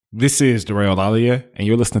This is DeRay Olalia, and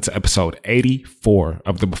you're listening to episode 84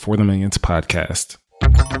 of the Before the Millions podcast.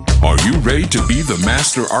 Are you ready to be the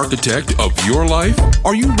master architect of your life?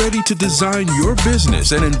 Are you ready to design your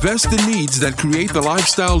business and invest the needs that create the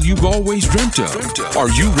lifestyle you've always dreamt of? Are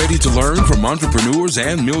you ready to learn from entrepreneurs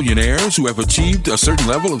and millionaires who have achieved a certain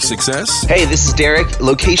level of success? Hey, this is Derek,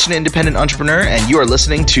 location independent entrepreneur, and you are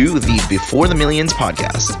listening to the Before the Millions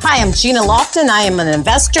podcast. Hi, I'm Gina Lofton. I am an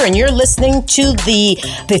investor, and you're listening to the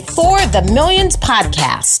Before the Millions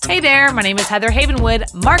podcast. Hey there, my name is Heather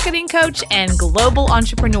Havenwood, marketing coach and global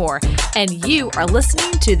entrepreneur, and you are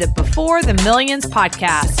listening to the Before the Millions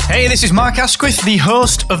podcast. Hey, this is Mark Asquith, the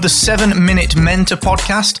host of the 7-Minute Mentor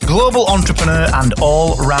podcast, global entrepreneur and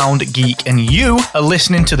all-round geek, and you are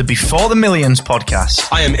listening to the Before the Millions podcast.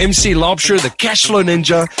 I am MC Lobster, the Cashflow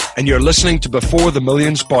Ninja, and you're listening to Before the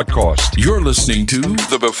Millions podcast. You're listening to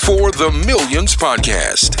the Before the Millions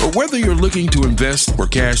podcast. Whether you're looking to invest for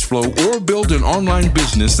cash flow or build an online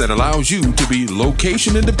business that allows you to be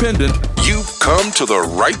location independent, you've come to the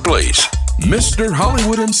right place. Mr.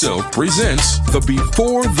 Hollywood himself presents the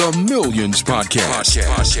Before the Millions podcast.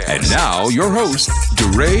 And now your host,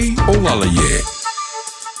 DeRay Olalie.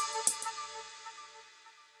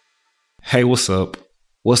 Hey, what's up?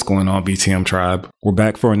 What's going on, BTM Tribe? We're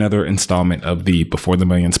back for another installment of the Before the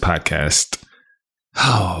Millions podcast.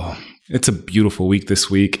 Oh, it's a beautiful week this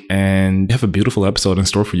week, and we have a beautiful episode in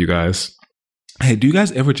store for you guys. Hey, do you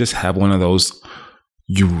guys ever just have one of those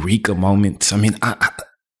eureka moments? I mean,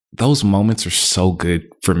 those moments are so good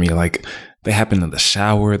for me. Like, they happen in the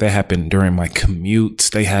shower, they happen during my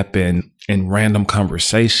commutes, they happen in random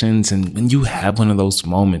conversations. And when you have one of those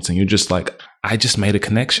moments and you're just like, I just made a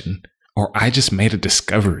connection, or I just made a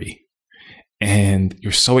discovery, and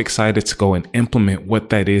you're so excited to go and implement what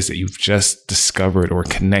that is that you've just discovered or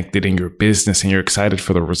connected in your business, and you're excited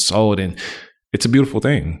for the result. And it's a beautiful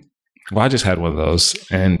thing. Well, I just had one of those,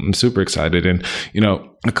 and I'm super excited. And,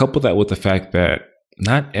 I couple that with the fact that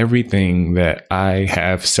not everything that I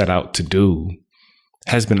have set out to do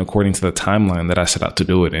has been according to the timeline that I set out to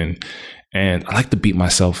do it in. And I like to beat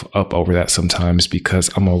myself up over that sometimes because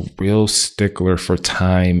I'm a real stickler for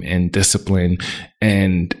time and discipline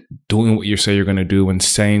and doing what you say you're going to do and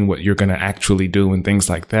saying what you're going to actually do and things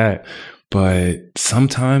like that. But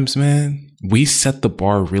sometimes, man, we set the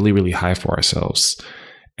bar really, really high for ourselves.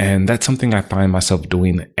 And that's something I find myself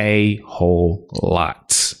doing a whole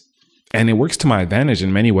lot. And it works to my advantage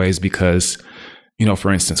in many ways because,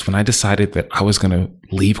 for instance, when I decided that I was going to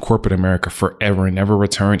leave corporate America forever and never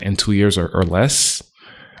return in 2 years or less,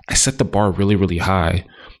 I set the bar really, really high.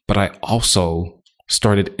 But I also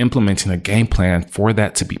started implementing a game plan for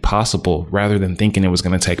that to be possible rather than thinking it was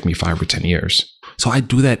going to take me 5 or 10 years. So I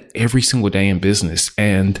do that every single day in business.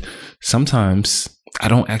 And sometimes I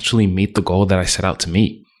don't actually meet the goal that I set out to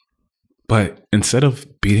meet. But instead of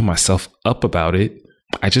beating myself up about it,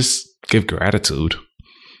 I just give gratitude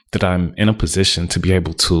that I'm in a position to be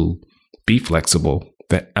able to be flexible.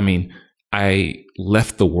 I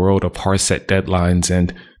left the world of hard set deadlines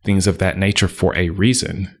and things of that nature for a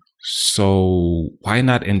reason. So why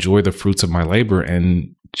not enjoy the fruits of my labor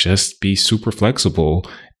and just be super flexible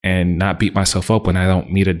and not beat myself up when I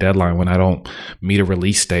don't meet a deadline, when I don't meet a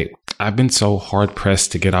release date? I've been so hard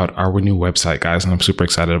pressed to get out our new website, guys, and I'm super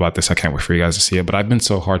excited about this. I can't wait for you guys to see it, but I've been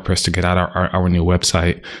so hard pressed to get out our new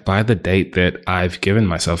website by the date that I've given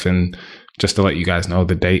myself. And just to let you guys know,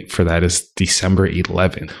 the date for that is December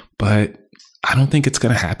 11th, but I don't think it's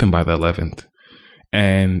going to happen by the 11th.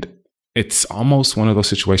 And it's almost one of those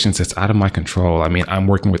situations that's out of my control. I mean, I'm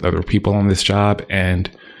working with other people on this job, and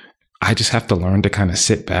I just have to learn to kind of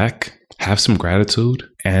sit back, have some gratitude,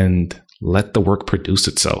 and let the work produce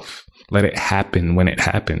itself. Let it happen when it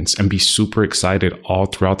happens and be super excited all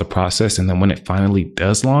throughout the process. And then when it finally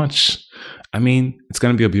does launch, it's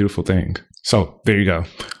going to be a beautiful thing. So there you go.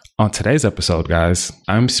 On today's episode, guys,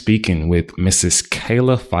 I'm speaking with Mrs.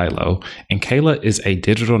 Kayla Philo. And Kayla is a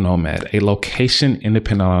digital nomad, a location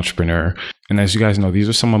independent entrepreneur. And as you guys know, these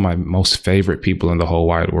are some of my most favorite people in the whole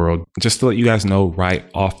wide world. Just to let you guys know right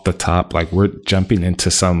off the top, we're jumping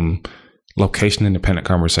into some location independent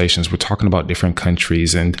conversations. We're talking about different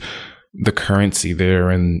countries and the currency there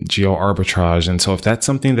and geo arbitrage. And so if that's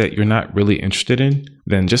something that you're not really interested in,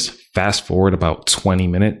 then just fast forward about 20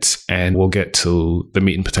 minutes and we'll get to the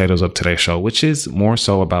meat and potatoes of today's show, which is more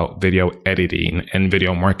so about video editing and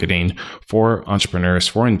video marketing for entrepreneurs,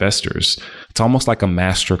 for investors. It's almost like a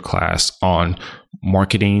master class on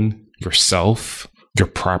marketing yourself, your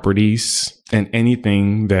properties, and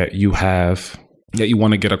anything that you have that you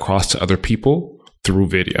want to get across to other people through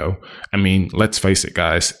video. Let's face it,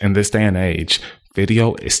 guys, in this day and age,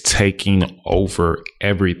 Video is taking over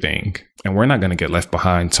everything, and we're not going to get left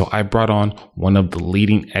behind. So I brought on one of the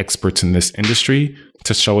leading experts in this industry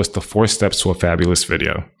to show us the 4 steps to a fabulous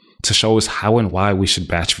video, to show us how and why we should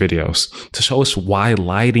batch videos, to show us why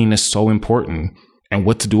lighting is so important and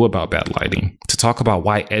what to do about bad lighting, to talk about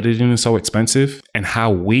why editing is so expensive and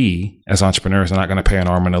how we as entrepreneurs are not going to pay an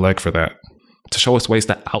arm and a leg for that, to show us ways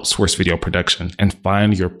to outsource video production and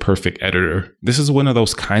find your perfect editor. This is one of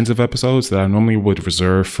those kinds of episodes that I normally would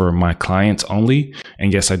reserve for my clients only.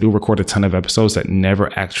 And yes, I do record a ton of episodes that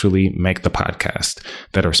never actually make the podcast,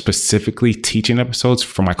 that are specifically teaching episodes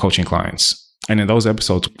for my coaching clients. And in those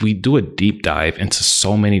episodes, we do a deep dive into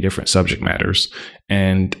so many different subject matters.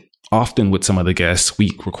 And often with some of the guests, we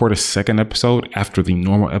record a second episode after the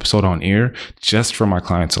normal episode on air just for my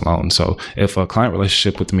clients alone. So if a client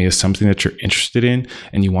relationship with me is something that you're interested in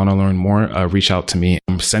and you want to learn more, reach out to me.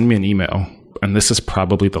 Send me an email. And this is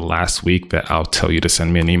probably the last week that I'll tell you to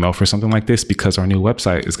send me an email for something like this, because our new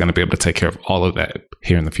website is going to be able to take care of all of that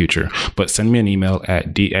here in the future. But send me an email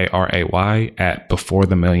at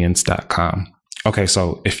daray@beforethemillions.com. Okay,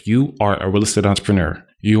 so if you are a real estate entrepreneur,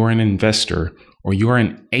 you are an investor, or you are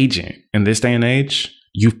an agent in this day and age,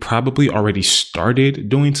 you've probably already started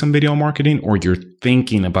doing some video marketing, or you're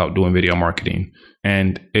thinking about doing video marketing.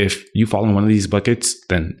 And if you fall in one of these buckets,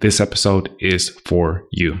 then this episode is for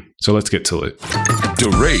you. So let's get to it.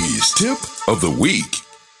 DeRay's tip of the week.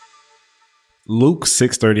 Luke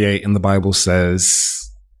 6:38 in the Bible says,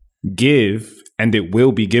 "Give, and it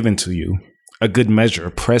will be given to you. A good measure,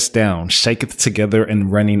 pressed down, shaketh together,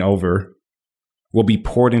 and running over, will be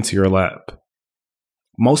poured into your lap."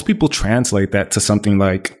 Most people translate that to something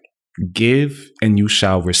like, "Give, and you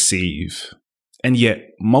shall receive." And yet,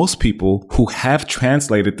 most people who have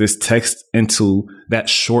translated this text into that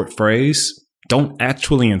short phrase don't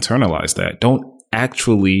actually internalize that, don't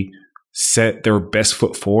actually set their best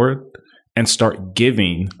foot forward and start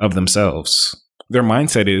giving of themselves. Their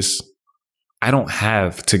mindset is, I don't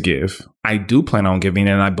have to give. I do plan on giving,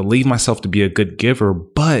 and I believe myself to be a good giver,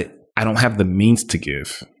 but I don't have the means to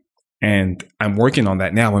give. And I'm working on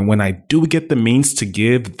that now. And when I do get the means to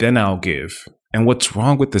give, then I'll give. And what's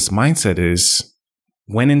wrong with this mindset is,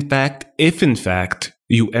 when in fact, if in fact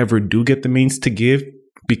you ever do get the means to give,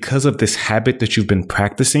 because of this habit that you've been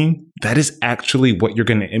practicing, that is actually what you're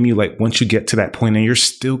going to emulate once you get to that point. And you're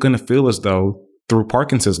still going to feel as though, through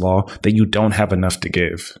Parkinson's law, that you don't have enough to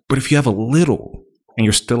give. But if you have a little and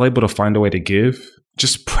you're still able to find a way to give,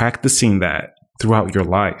 just practicing that throughout your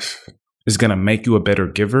life is going to make you a better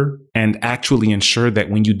giver and actually ensure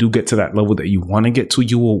that when you do get to that level that you want to get to,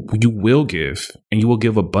 you will give, and you will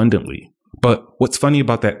give abundantly. But what's funny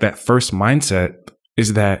about that first mindset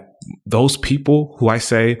is that those people who I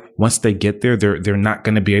say, once they get there, they're not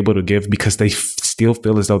going to be able to give because they still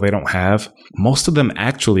feel as though they don't have. Most of them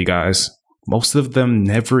actually, guys, most of them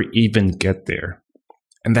never even get there.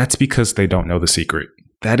 And that's because they don't know the secret.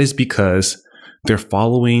 That is because they're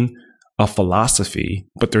following a philosophy,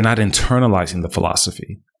 but they're not internalizing the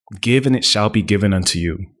philosophy. Give and it shall be given unto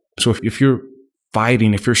you. So if you're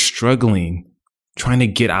fighting, if you're struggling, trying to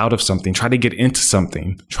get out of something, trying to get into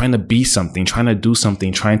something, trying to be something, trying to do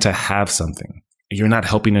something, trying to have something, you're not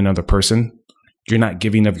helping another person, you're not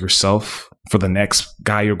giving of yourself for the next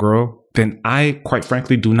guy or girl, then I, quite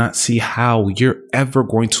frankly, do not see how you're ever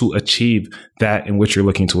going to achieve that in which you're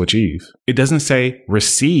looking to achieve. It doesn't say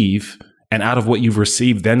receive, and out of what you've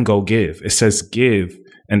received, then go give. It says give,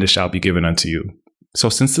 and it shall be given unto you. So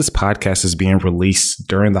since this podcast is being released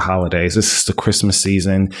during the holidays, this is the Christmas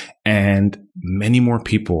season, and many more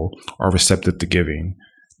people are receptive to giving.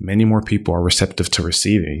 Many more people are receptive to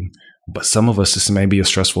receiving. But some of us, this may be a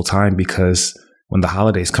stressful time because when the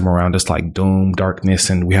holidays come around, it's like doom, darkness,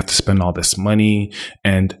 and we have to spend all this money,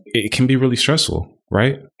 and it can be really stressful,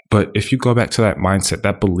 right? But if you go back to that mindset,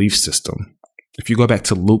 that belief system, if you go back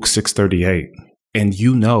to Luke 6:38, and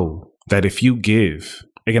you know that if you give,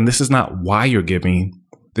 again, this is not why you're giving.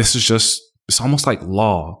 This is just, it's almost like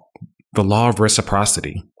law, the law of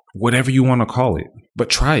reciprocity, whatever you want to call it, but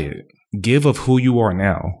try it. Give of who you are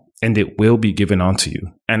now, and it will be given unto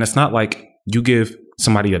you. And it's not like you give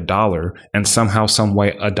somebody $1 and somehow, some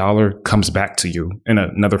way, $1 comes back to you in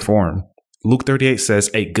another form. Luke 38 says,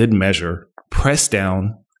 a good measure, pressed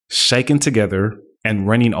down, shaken together, and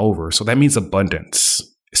running over. So that means abundance.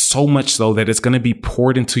 So much so that it's going to be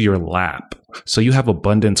poured into your lap. So you have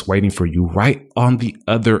abundance waiting for you right on the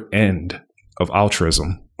other end of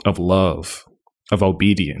altruism, of love, of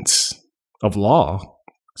obedience, of law.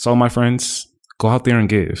 So my friends, go out there and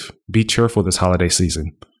give. Be cheerful this holiday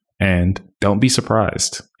season. And don't be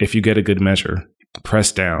surprised if you get a good measure,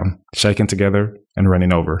 pressed down, shaken together, and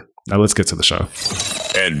running over. Now let's get to the show.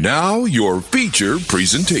 And now your feature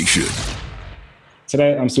presentation.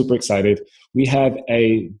 Today, I'm super excited. We have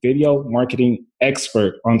a video marketing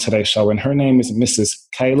expert on today's show, and her name is Mrs.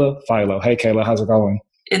 Kayla Philo. Hey, Kayla, how's it going?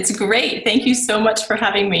 It's great. Thank you so much for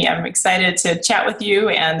having me. I'm excited to chat with you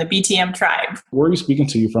and the BTM tribe. Where are you speaking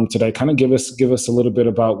to you from today? Kind of give us a little bit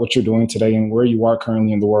about what you're doing today and where you are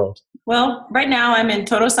currently in the world. Well, right now I'm in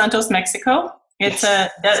Todos Santos, Mexico. It's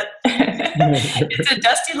it's a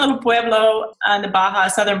dusty little pueblo on the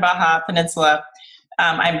southern Baja Peninsula.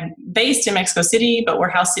 I'm based in Mexico City, but we're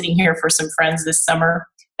house sitting here for some friends this summer.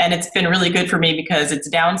 And it's been really good for me because it's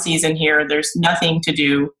down season here. There's nothing to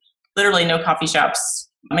do, literally no coffee shops,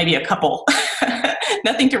 maybe a couple.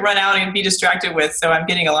 Nothing to run out and be distracted with. So I'm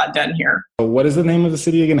getting a lot done here. What is the name of the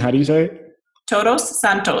city again? How do you say it? Todos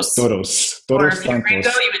Santos. Todos Or if Santos. you're gringo,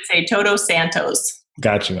 you would say Todos Santos.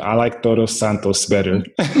 Got you. I like Todos Santos better.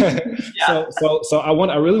 Yeah. So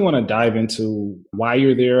I really want to dive into why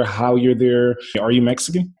you're there, how you're there. Are you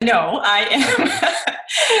Mexican? No, I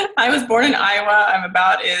am. I was born in Iowa. I'm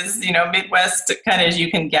about as, Midwest kind of as you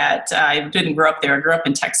can get. I didn't grow up there. I grew up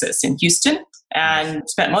in Texas, in Houston, and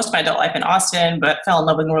spent most of my adult life in Austin, but fell in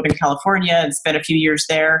love with Northern California and spent a few years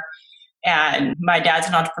there. And my dad's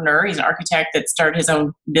an entrepreneur. He's an architect that started his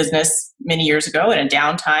own business many years ago in a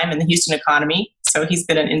downtime in the Houston economy. So he's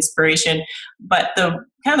been an inspiration. But the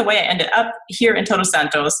way I ended up here in Todos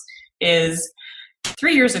Santos is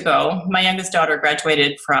 3 years ago, my youngest daughter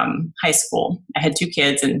graduated from high school. I had 2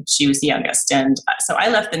 kids and she was the youngest. And so I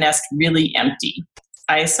left the nest really empty.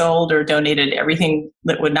 I sold or donated everything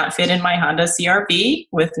that would not fit in my Honda CR-V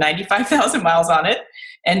with 95,000 miles on it.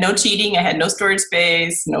 And no cheating. I had no storage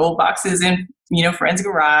space, no boxes in, friend's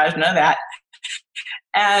garage, none of that.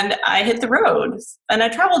 And I hit the road and I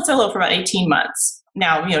traveled solo for about 18 months.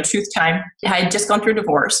 Now, truth time, I had just gone through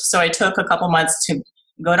divorce. So I took a couple months to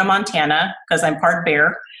go to Montana because I'm part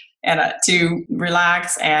bear and to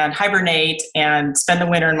relax and hibernate and spend the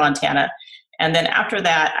winter in Montana. And then after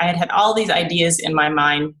that, I had all these ideas in my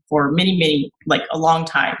mind for many, a long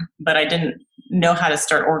time, but I didn't know how to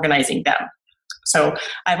start organizing them. So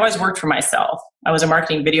I've always worked for myself. I was a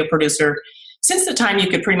marketing video producer. Since the time you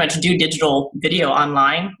could pretty much do digital video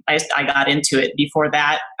online, I got into it. Before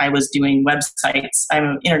that, I was doing websites. I'm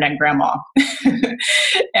an internet grandma.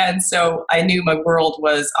 And so I knew my world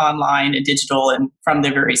was online and digital and from the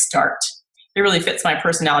very start. It really fits my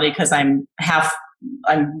personality because I'm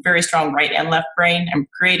very strong right and left brain. I'm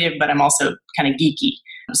creative, but I'm also kind of geeky.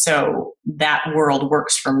 So that world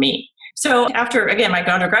works for me. So after, again, my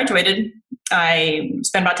daughter graduated, I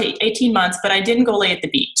spent about 18 months, but I didn't go lay at the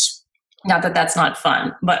beach. Not that that's not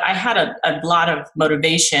fun, but I had a lot of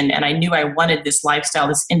motivation and I knew I wanted this lifestyle,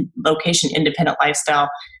 this location independent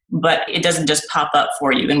lifestyle, but it doesn't just pop up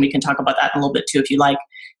for you. And we can talk about that in a little bit too, if you like.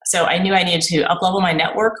 So I knew I needed to up-level my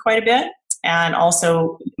network quite a bit and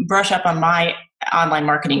also brush up on my online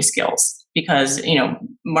marketing skills because,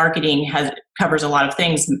 marketing covers a lot of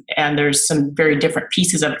things and there's some very different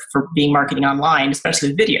pieces of it for being marketing online, especially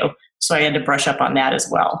with video. So I had to brush up on that as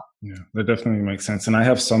well. Yeah, that definitely makes sense. And I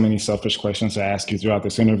have so many selfish questions to ask you throughout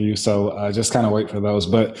this interview. So just kind of wait for those.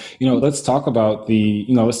 But, let's talk about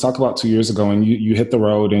 2 years ago and you hit the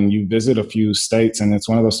road and you visit a few states. And it's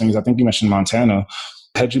one of those things, I think you mentioned Montana.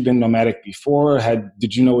 Had you been nomadic before?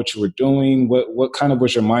 Did you know what you were doing? What kind of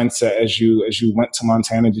was your mindset as you went to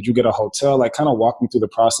Montana? Did you get a hotel? Kind of walk me through the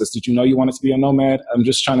process. Did you know you wanted to be a nomad? I'm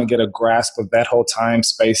just trying to get a grasp of that whole time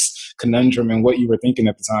space conundrum and what you were thinking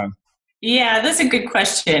at the time. Yeah, that's a good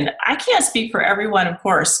question. I can't speak for everyone, of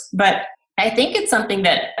course, but I think it's something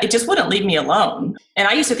that it just wouldn't leave me alone. And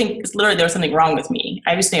I used to think literally there was something wrong with me.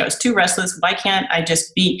 I used to think I was too restless. Why can't I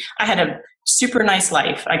just be? I had a super nice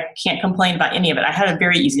life. I can't complain about any of it. I had a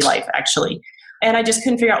very easy life, actually. And I just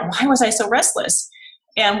couldn't figure out why was I so restless?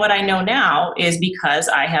 And what I know now is because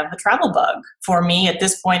I have the travel bug. For me, at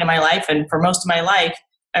this point in my life and for most of my life,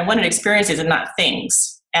 I wanted experiences and not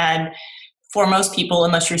things. And for most people,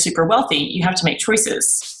 unless you're super wealthy, you have to make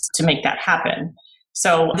choices to make that happen.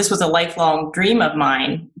 So this was a lifelong dream of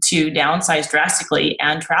mine to downsize drastically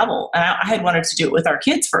and travel. And I had wanted to do it with our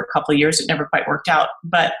kids for a couple of years. It never quite worked out.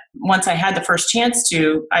 But once I had the first chance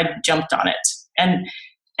to, I jumped on it.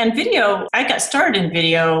 And video, I got started in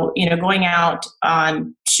video, going out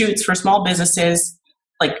on shoots for small businesses,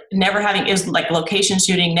 like location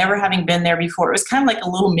shooting, never having been there before. It was kind of like a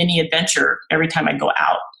little mini adventure every time I go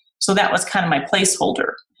out. So that was kind of my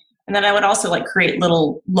placeholder. And then I would also create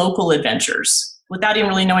little local adventures without even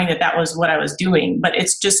really knowing that was what I was doing. But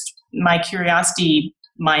it's just my curiosity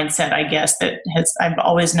mindset, I guess, I've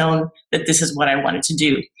always known that this is what I wanted to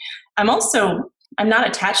do. I'm not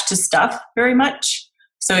attached to stuff very much.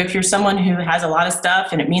 So if you're someone who has a lot of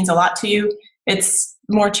stuff and it means a lot to you, it's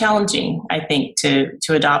more challenging, I think, to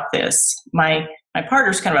adopt this. My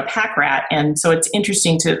partner's kind of a pack rat, and so it's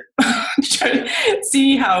interesting to try to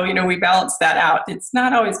see how, we balance that out. It's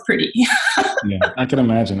not always pretty. Yeah, I can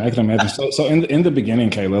imagine. So in the beginning,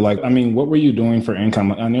 Kayla, what were you doing for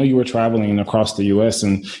income? I know you were traveling across the U.S.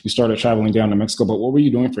 and you started traveling down to Mexico, but what were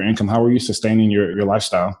you doing for income? How were you sustaining your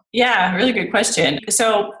lifestyle? Yeah, really good question.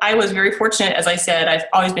 So I was very fortunate. As I said, I've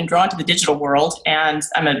always been drawn to the digital world, and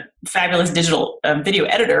I'm a fabulous digital video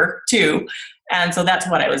editor too. And so that's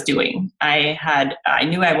what I was doing. I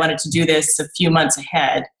knew I wanted to do this a few months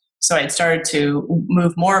ahead. So I had started to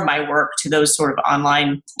move more of my work to those sort of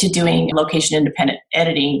online, to doing location independent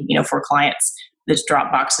editing, for clients. This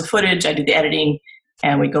Dropbox of footage, I do the editing,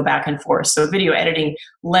 and we go back and forth. So video editing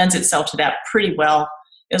lends itself to that pretty well,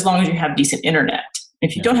 as long as you have decent internet.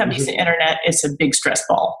 If you don't have decent internet, it's a big stress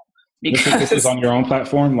ball. Because this is on your own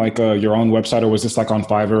platform, like your own website, or was this like on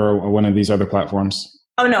Fiverr or one of these other platforms?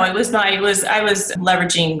 Oh no, it was not. I was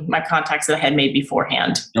leveraging my contacts that I had made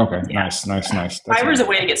beforehand. Okay, yeah. Nice. Fiverr is a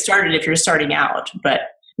way to get started if you're starting out, but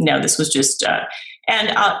no, this was just, and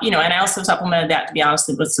I also supplemented that, to be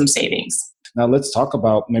honest, with some savings. Now let's talk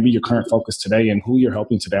about maybe your current focus today and who you're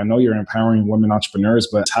helping today. I know you're empowering women entrepreneurs,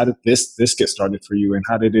 but how did this get started for you, and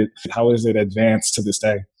how is it advanced to this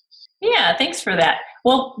day? Yeah, thanks for that.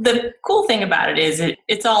 Well, the cool thing about it is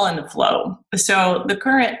it's all in the flow. So the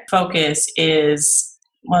current focus is,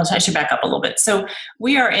 well, I should back up a little bit. So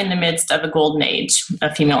we are in the midst of a golden age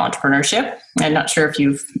of female entrepreneurship. I'm not sure if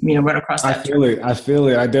you've run across that. I feel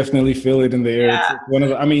it. I definitely feel it in the air. Yeah. It's one of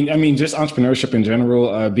the, just entrepreneurship in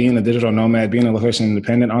general, being a digital nomad, being a location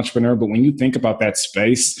independent entrepreneur. But when you think about that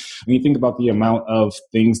space, when you think about the amount of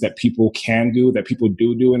things that people can do, that people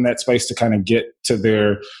do in that space to kind of get to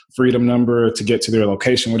their freedom number, to get to their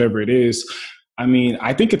location, whatever it is,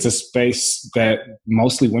 I think it's a space that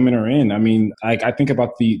mostly women are in. I think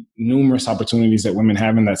about the numerous opportunities that women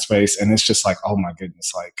have in that space, and it's just like, oh my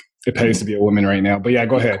goodness, like it pays to be a woman right now. But yeah,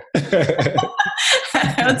 go ahead.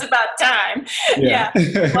 It's about time. Yeah.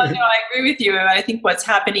 Well, no, I agree with you. I think what's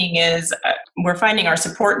happening is we're finding our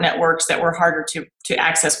support networks that were harder to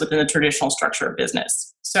access within the traditional structure of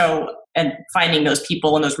business. So, and finding those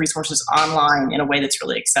people and those resources online in a way that's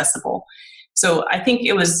really accessible. So I think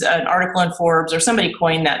it was an article in Forbes, or somebody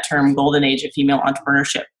coined that term, golden age of female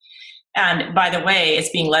entrepreneurship. And by the way, it's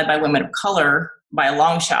being led by women of color by a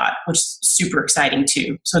long shot, which is super exciting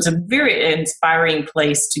too. So it's a very inspiring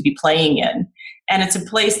place to be playing in. And it's a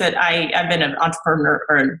place that I've been an entrepreneur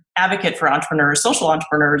or an advocate for entrepreneurs, social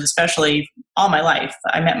entrepreneurs, especially all my life.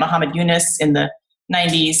 I met Muhammad Yunus in the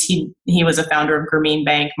 90s. He was a founder of Grameen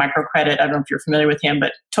Bank, microcredit. I don't know if you're familiar with him,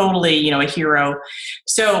 but totally, a hero.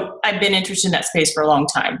 So I've been interested in that space for a long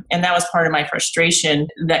time. And that was part of my frustration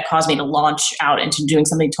that caused me to launch out into doing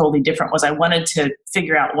something totally different. Was I wanted to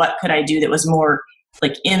figure out what could I do that was more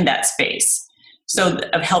like in that space. So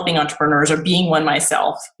of helping entrepreneurs, or being one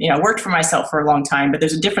myself. I worked for myself for a long time, but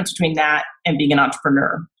there's a difference between that and being an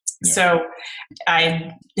entrepreneur. Yeah. So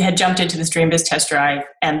I had jumped into this DreamBiz test drive,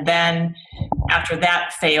 and then after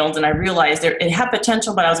that failed, and I realized it had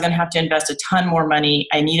potential, but I was going to have to invest a ton more money.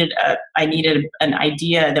 I needed an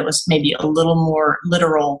idea that was maybe a little more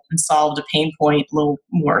literal and solved a pain point a little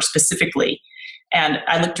more specifically. And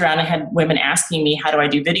I looked around and had women asking me, how do I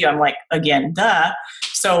do video? I'm like, again, duh.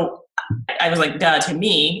 So I was like, duh, to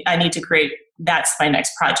me, I need to create, that's my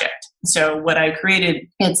next project. So what I created,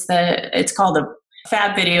 it's called the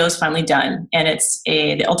Fab Videos Finally Done. And it's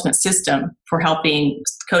the ultimate system for helping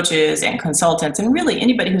coaches and consultants and really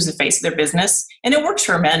anybody who's the face of their business. And it works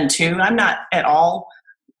for men too. I'm not at all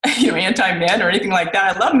anti-men or anything like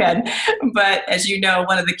that. I love men. But as you know,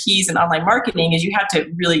 one of the keys in online marketing is you have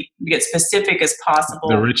to really get specific as possible.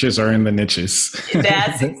 The riches are in the niches.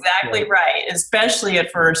 That's exactly right. Especially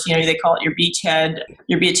at first, they call it your beachhead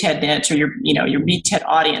niche, or your beachhead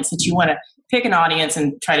audience, that you want to pick an audience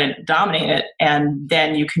and try to dominate it. And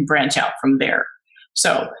then you can branch out from there.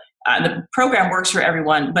 So the program works for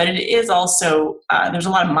everyone, but it is also, there's a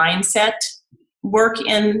lot of mindset work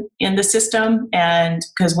in the system, and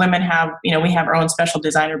because women have, we have our own special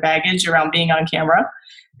designer baggage around being on camera.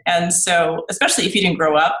 And so, especially if you didn't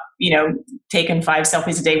grow up, taking 5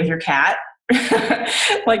 selfies a day with your cat,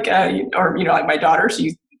 like my daughter,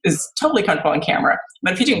 she is totally comfortable on camera.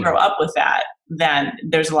 But if you didn't grow up with that, then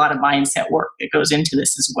there's a lot of mindset work that goes into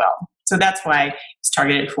this as well. So that's why it's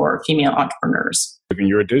targeted for female entrepreneurs.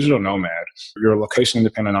 You're a digital nomad. You're a location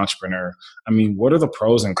independent entrepreneur. I mean, what are the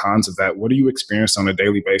pros and cons of that? What do you experience on a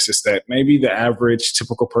daily basis that maybe the average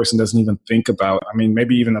typical person doesn't even think about? I mean,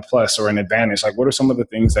 maybe even a plus or an advantage. Like, what are some of the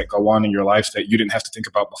things that go on in your life that you didn't have to think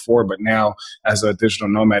about before, but now as a digital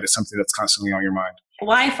nomad, it's something that's constantly on your mind?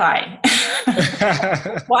 Wi-Fi.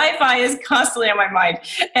 Wi-Fi is constantly on my mind,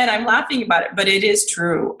 and I'm laughing about it, but it is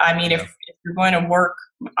true. I mean, if you're going to work,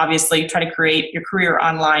 obviously try to create your career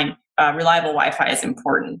online, reliable Wi-Fi is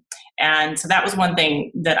important. And so that was one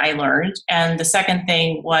thing that I learned. And the second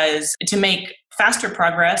thing was to make faster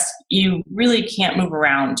progress, you really can't move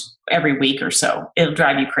around every week or so. It'll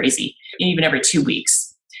drive you crazy, even every 2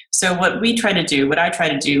 weeks. So what I try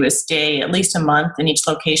to do is stay at least a month in each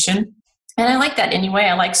location. And I like that anyway.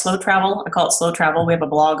 I like slow travel. I call it slow travel. We have a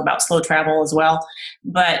blog about slow travel as well.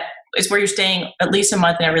 But it's where you're staying at least a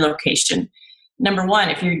month in every location. Number one,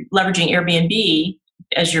 if you're leveraging Airbnb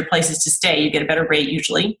as your places to stay, you get a better rate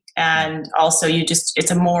usually. And also you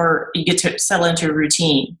get to settle into a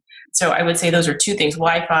routine. So I would say those are two things,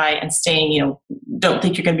 Wi-Fi and staying, don't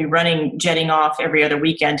think you're going to be jetting off every other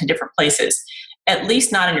weekend to different places, at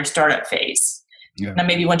least not in your startup phase. Yeah. Now,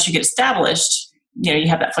 maybe once you get established, you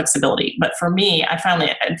have that flexibility. But for me,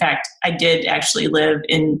 I did actually live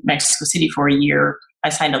in Mexico City for a year. I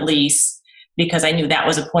signed a lease because I knew that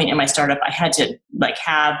was a point in my startup. I had to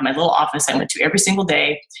have my little office I went to every single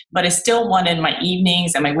day, but I still wanted my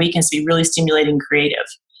evenings and my weekends to be really stimulating and creative.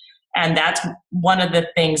 And that's one of the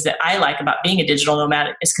things that I like about being a digital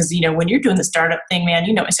nomad is because, when you're doing the startup thing, man,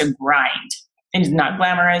 it's a grind. It's not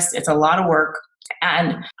glamorous. It's a lot of work.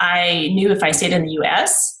 And I knew if I stayed in the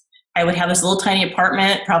US, I would have this little tiny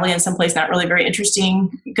apartment, probably in some place not really very interesting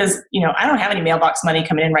because, I don't have any mailbox money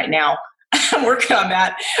coming in right now. I'm working on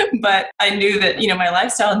that. But I knew that, my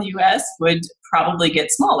lifestyle in the US would probably get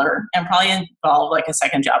smaller and probably involve like a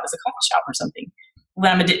second job as a coffee shop or something.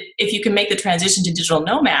 If you can make the transition to digital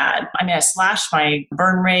nomad, I slashed my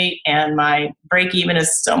burn rate and my break even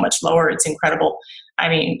is so much lower. It's incredible.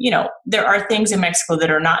 There are things in Mexico that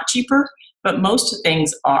are not cheaper, but most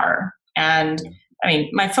things are. And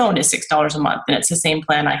my phone is $6 a month and it's the same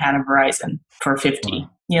plan I had on Verizon for $50,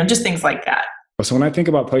 just things like that. So when I think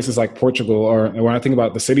about places like Portugal, or when I think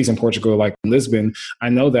about the cities in Portugal, like Lisbon, I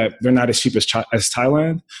know that they're not as cheap as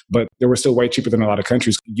Thailand, but they were still way cheaper than a lot of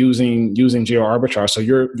countries using geo arbitrage. So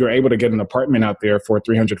you're able to get an apartment out there for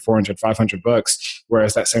 $300, $400, $500,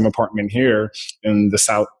 whereas that same apartment here in the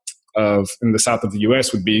south of the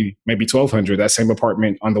US would be maybe $1,200. That same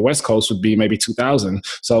apartment on the West Coast would be maybe $2,000.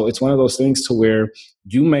 So it's one of those things to where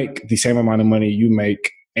you make the same amount of money you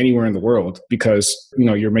make anywhere in the world because,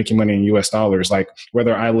 you're making money in US dollars. Like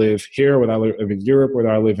whether I live here, whether I live in Europe, whether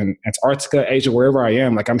I live in Antarctica, Asia, wherever I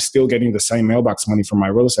am, I'm still getting the same mailbox money from my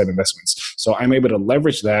real estate investments. So I'm able to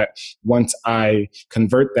leverage that once I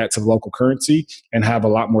convert that to local currency and have a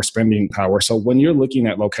lot more spending power. So when you're looking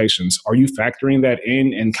at locations, are you factoring that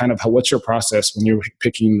in and kind of what's your process when you're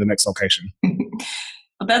picking the next location?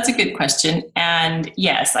 Well, that's a good question. And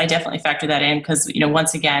yes, I definitely factor that in because,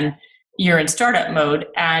 once again, you're in startup mode.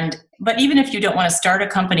 But even if you don't want to start a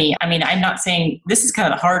company, I'm not saying this is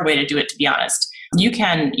kind of the hard way to do it, to be honest. You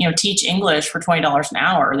can, teach English for $20 an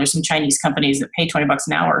hour. There's some Chinese companies that pay $20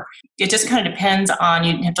 an hour. It just kind of depends on,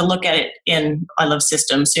 you have to look at it I love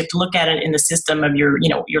systems. So you have to look at it in the system of your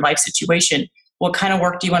life situation. What kind of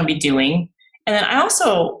work do you want to be doing? And then I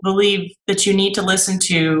also believe that you need to listen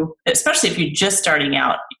to, especially if you're just starting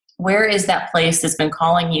out, where is that place that's been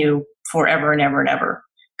calling you forever and ever and ever?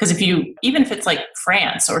 Because even if it's like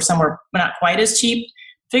France or somewhere not quite as cheap,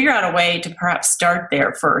 figure out a way to perhaps start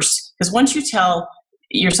there first. Because once you tell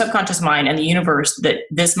your subconscious mind and the universe that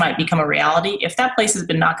this might become a reality, if that place has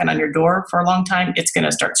been knocking on your door for a long time, it's going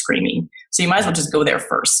to start screaming. So you might as well just go there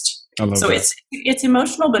first. So it's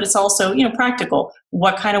emotional, but it's also, practical.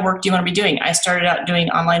 What kind of work do you want to be doing? I started out doing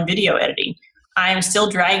online video editing. I'm still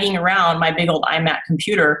dragging around my big old iMac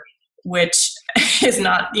computer, which is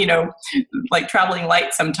not, like traveling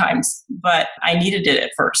light sometimes, but I needed it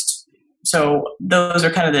at first. So those are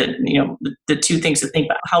kind of the two things to think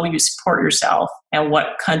about. How will you support yourself and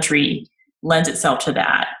what country lends itself to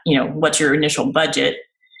that? What's your initial budget?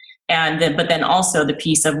 But then also the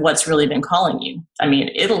piece of what's really been calling you.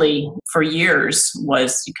 Italy for years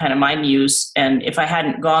was kind of my muse. And if I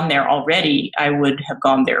hadn't gone there already, I would have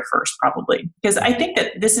gone there first probably. Because I think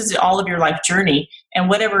that this is all of your life journey. And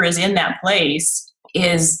whatever is in that place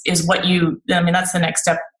is what that's the next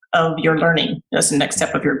step of your learning. That's the next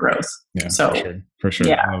step of your growth. Yeah, so, for sure.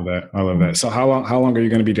 Yeah. I love that. So how long are you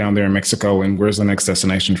going to be down there in Mexico and where's the next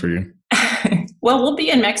destination for you? Well, we'll be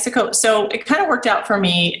in Mexico. So it kind of worked out for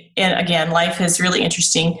me. And again, life is really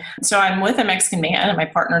interesting. So I'm with a Mexican man, and my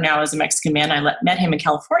partner now is a Mexican man. I met him in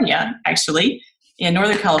California, actually, in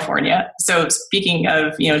Northern California. So speaking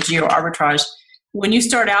of, geo arbitrage, when you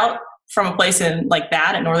start out from a place like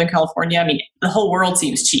that in Northern California, I mean, the whole world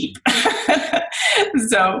seems cheap.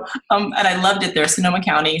 So, and I loved it there. Sonoma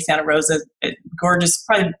County, Santa Rosa, gorgeous,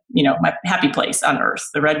 probably, my happy place on earth,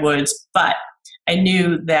 the redwoods. But I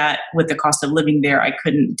knew that with the cost of living there, I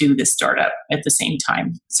couldn't do this startup at the same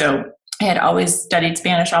time. So I had always studied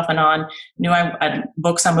Spanish off and on, knew I had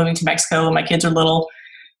books on moving to Mexico. My kids are little,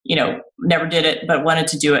 never did it, but wanted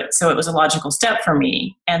to do it. So it was a logical step for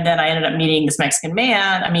me. And then I ended up meeting this Mexican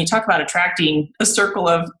man. I mean, talk about attracting a circle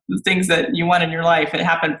of things that you want in your life. It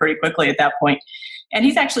happened pretty quickly at that point. And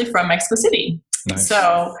he's actually from Mexico City. Nice.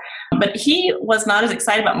 So, but he was not as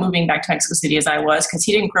excited about moving back to Mexico City as I was, because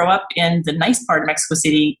he didn't grow up in the nice part of Mexico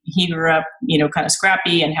City. He grew up, kind of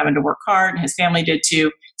scrappy and having to work hard, and his family did too.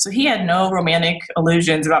 So he had no romantic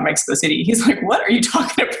illusions about Mexico City. He's like, "What are you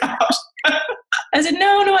talking about?" I said,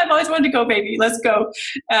 no, I've always wanted to go, baby. Let's go.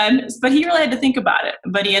 But he really had to think about it.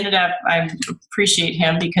 But he ended up, I appreciate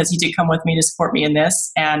him because he did come with me to support me in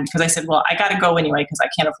this. And because I said, well, I got to go anyway because I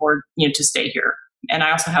can't afford, to stay here. And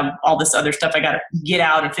I also have all this other stuff I got to get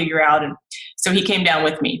out and figure out. And so he came down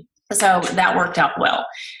with me. So that worked out well.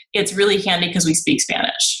 It's really handy because we speak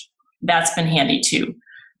Spanish. That's been handy too.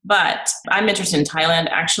 But I'm interested in Thailand,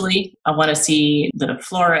 actually. I want to see the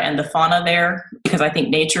flora and the fauna there because I think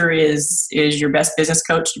nature is your best business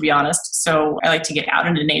coach, to be honest. So I like to get out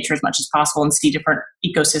into nature as much as possible and see different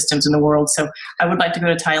ecosystems in the world. So I would like to go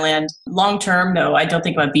to Thailand. Long term, though, I don't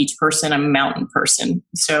think I'm a beach person. I'm a mountain person.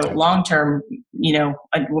 So long term,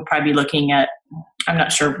 I will probably be looking at, I'm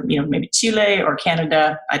not sure, maybe Chile or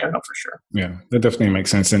Canada. I don't know for sure. Yeah, that definitely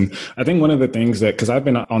makes sense. And I think one of the things that, because I've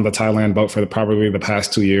been on the Thailand boat for probably the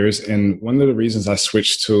past 2 years, and one of the reasons I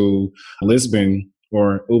switched to Lisbon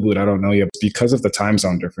or Ubud, I don't know yet, because of the time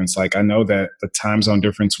zone difference. Like, I know that the time zone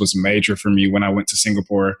difference was major for me when I went to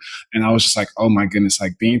Singapore. And I was just like, oh my goodness,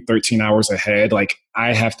 like being 13 hours ahead, like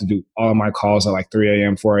I have to do all my calls at like 3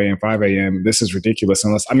 a.m., 4 a.m., 5 a.m. This is ridiculous.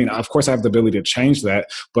 Of course I have the ability to change that,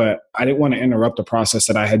 but I didn't want to interrupt the process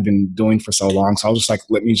that I had been doing for so long. So I was just like,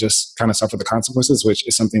 let me just kind of suffer the consequences, which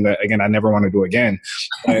is something that, again, I never want to do again.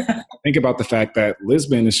 But think about the fact that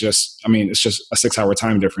Lisbon is it's just a 6-hour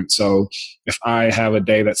time difference. So if I have a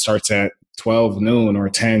day that starts at 12 noon or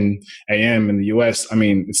 10 a.m. in the US,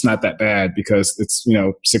 it's not that bad because it's,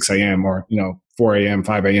 6 a.m. or, 4 a.m.,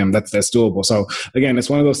 5 a.m. That's doable. So again, it's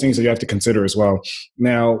one of those things that you have to consider as well.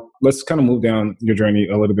 Now, let's kind of move down your journey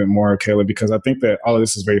a little bit more, Kayla, because I think that all of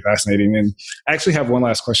this is very fascinating. And I actually have one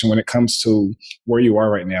last question when it comes to where you are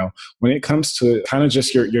right now, when it comes to kind of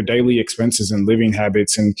just your daily expenses and living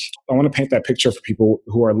habits. And I want to paint that picture for people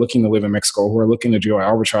who are looking to live in Mexico, who are looking to do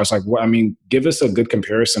arbitrage. Give us a good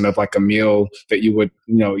comparison of like a meal that you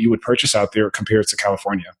would purchase out there compared to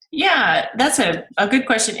California. Yeah, that's a good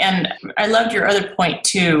question. And I loved your other point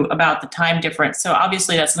too about the time difference. So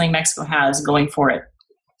obviously that's something Mexico has going for it.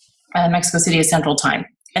 Mexico City is Central Time.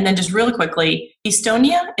 And then just really quickly,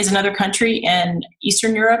 Estonia is another country in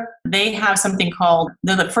Eastern Europe. They have something called,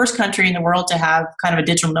 they're the first country in the world to have kind of a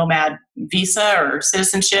digital nomad visa or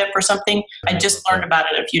citizenship or something. I just learned about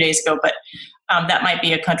it a few days ago, but that might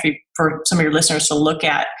be a country for some of your listeners to look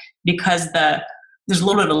at because there's a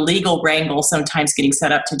little bit of a legal wrangle sometimes getting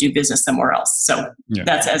set up to do business somewhere else. So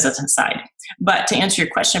That's as an aside. But to answer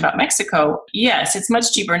your question about Mexico, yes, it's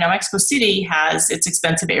much cheaper. Now, Mexico City has its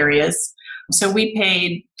expensive areas. So we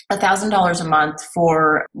paid $1,000 a month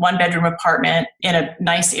for 1-bedroom apartment in a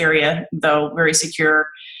nice area, though very secure.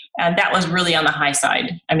 And that was really on the high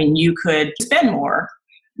side. You could spend more,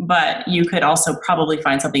 but you could also probably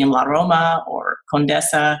find something in La Roma or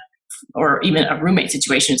Condesa, or even a roommate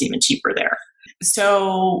situation is even cheaper there.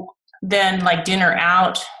 So then like dinner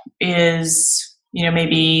out is,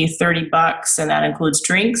 maybe $30, and that includes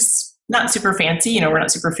drinks. Not super fancy, we're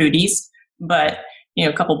not super foodies, but,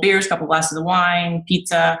 a couple beers, a couple glasses of wine,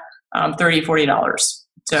 pizza, $30, $40.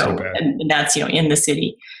 So and that's, in the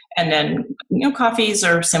city. And then, coffees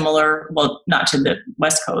are similar. Well, not to the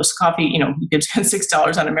West Coast. Coffee, you can spend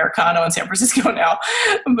 $6 on Americano in San Francisco now.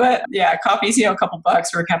 But yeah, coffee's, a couple bucks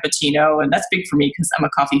for a cappuccino. And that's big for me because I'm a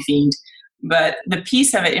coffee fiend. But the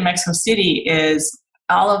piece of it in Mexico City is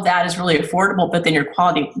all of that is really affordable, but then your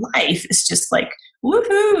quality of life is just like,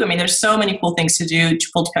 woohoo. There's so many cool things to do.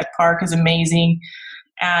 Chapultepec Park is amazing.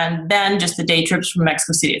 And then just the day trips from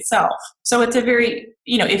Mexico City itself. So it's a very,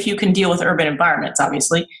 if you can deal with urban environments,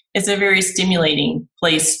 obviously, it's a very stimulating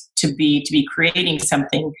place to be creating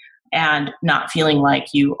something. and not feeling like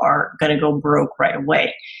you are going to go broke right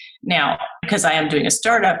away. Now, because I am doing a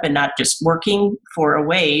startup and not just working for a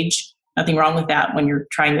wage, nothing wrong with that when you're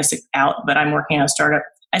trying this out, but I'm working on a startup.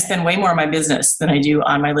 I spend way more on my business than I do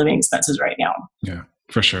on my living expenses right now. Yeah,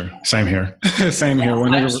 for sure. Same here. Same here.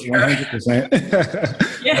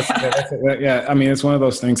 100%. Yeah. I mean, it's one of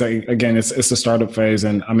those things. Again, it's the startup phase.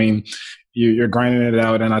 And I mean, you're grinding it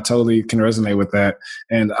out, and I totally can resonate with that.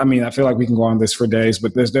 And I mean, I feel like we can go on this for days,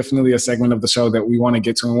 but there's definitely a segment of the show that we want to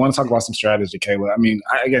get to, and we want to talk about some strategy, Kayla. I mean,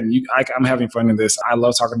 I'm having fun in this. I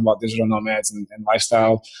love talking about digital nomads and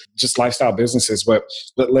lifestyle, just lifestyle businesses, but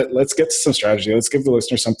let's get to some strategy. Let's give the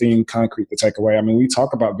listener something concrete to take away. I mean, we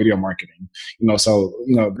talk about video marketing, so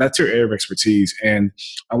that's your area of expertise. And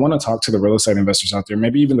I want to talk to the real estate investors out there,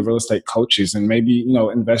 maybe even the real estate coaches, and maybe,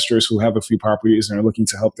 investors who have a few properties and are looking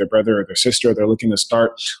to help their brother or their sister. They're looking to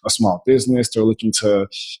start a small business. They're looking to,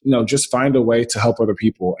 just find a way to help other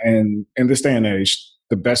people. And in this day and age,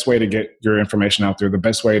 the best way to get your information out there, the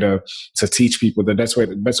best way to teach people, the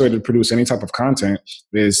best way to produce any type of content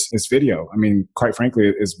is video. I mean, quite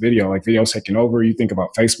frankly, it's video. Like, video's taking over. You think about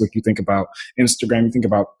Facebook, you think about Instagram, you think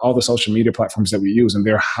about all the social media platforms that we use, and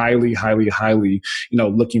they're highly, highly, highly,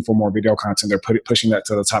 looking for more video content. They're pushing that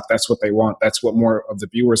to the top. That's what they want. That's what more of the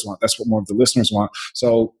viewers want. That's what more of the listeners want.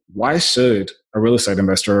 So why should a real estate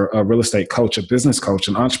investor, a real estate coach, a business coach,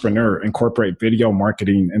 an entrepreneur incorporate video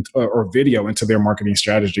marketing or video into their marketing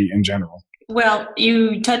strategy in general? Well,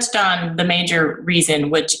 you touched on the major reason,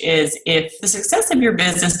 which is if the success of your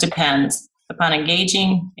business depends upon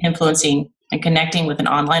engaging, influencing, and connecting with an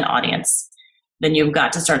online audience, then you've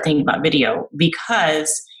got to start thinking about video,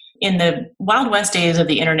 because in the Wild West days of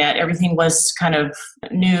the internet, everything was kind of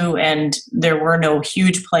new and there were no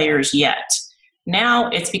huge players yet. Now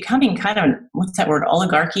it's becoming kind of, what's that word,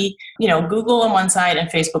 oligarchy? Google on one side and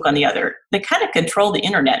Facebook on the other. They kind of control the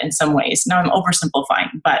internet in some ways. Now I'm oversimplifying,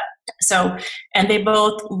 and they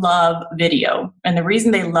both love video. And the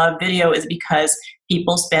reason they love video is because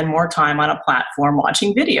people spend more time on a platform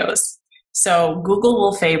watching videos. So Google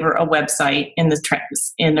will favor a website in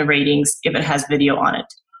the ratings if it has video on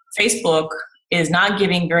it. Facebook is not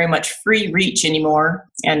giving very much free reach anymore,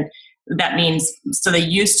 and that means, so they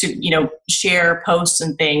used to, share posts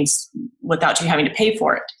and things without you having to pay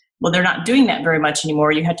for it. Well, they're not doing that very much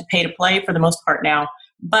anymore. You have to pay to play for the most part now.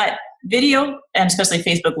 But video, and especially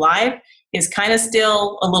Facebook Live, is kind of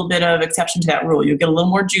still a little bit of exception to that rule. You get a little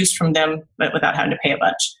more juice from them, but without having to pay a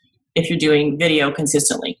bunch if you're doing video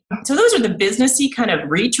consistently. So those are the businessy kind of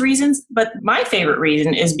reach reasons. But my favorite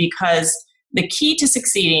reason is because the key to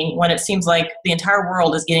succeeding when it seems like the entire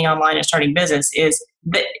world is getting online and starting business is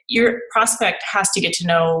that your prospect has to get to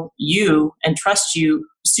know you and trust you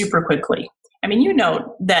super quickly. I mean,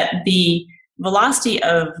 that the velocity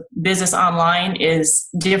of business online is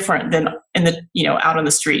different than in the, out on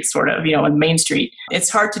the street, sort of, on Main Street. It's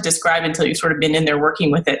hard to describe until you've sort of been in there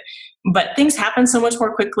working with it. But things happen so much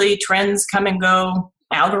more quickly. Trends come and go.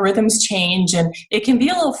 Algorithms change, and it can be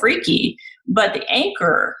a little freaky. But the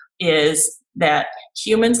anchor is that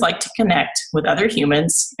humans like to connect with other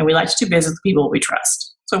humans, and we like to do business with people we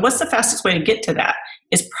trust. So what's the fastest way to get to that?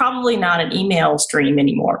 It's probably not an email stream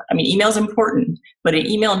anymore. I mean, email is important, but an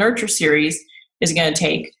email nurture series is going to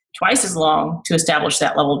take twice as long to establish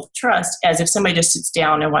that level of trust as if somebody just sits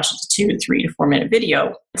down and watches a 2, 3 to 4 minute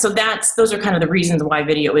video. So those are kind of the reasons why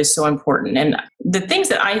video is so important. And the things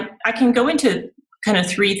that I can go into kind of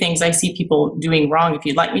 3 things I see people doing wrong. If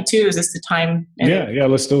you'd like me to, is this the time? Yeah,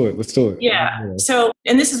 let's do it. Yeah. So,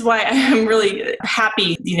 and this is why I'm really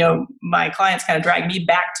happy, my clients kind of drag me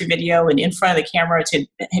back to video and in front of the camera to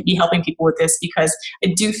be helping people with this, because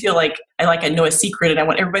I do feel like I know a secret and I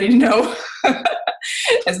want everybody to know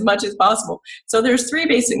as much as possible. So there's 3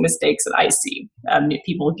 basic mistakes that I see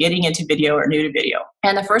people getting into video or new to video.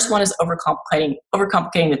 And the first one is overcomplicating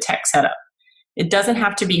the tech setup. It doesn't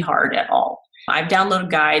have to be hard at all. I've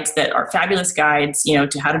downloaded guides that are fabulous guides,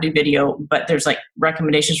 to how to do video, but there's like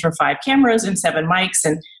recommendations for 5 cameras and 7 mics,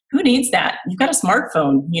 and who needs that? You've got a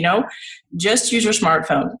smartphone, just use your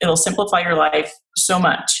smartphone. It'll simplify your life so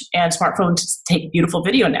much. And smartphones take beautiful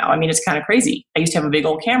video now. I mean, it's kind of crazy. I used to have a big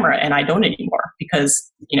old camera and I don't anymore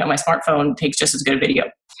because, my smartphone takes just as good a video.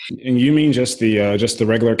 And you mean just the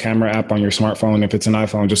regular camera app on your smartphone? If it's an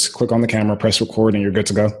iPhone, just click on the camera, press record, and you're good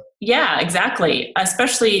to go? Yeah, exactly.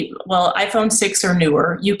 Especially, iPhone 6 or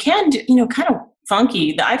newer, you can do, kind of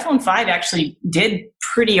funky. The iPhone 5 actually did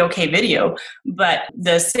pretty okay video, but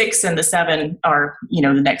the 6 and the 7 are,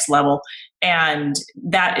 the next level. And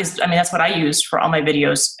that's what I use for all my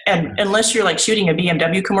videos. And unless you're like shooting a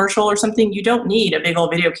BMW commercial or something, you don't need a big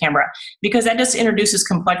old video camera, because that just introduces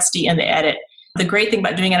complexity in the edit. The great thing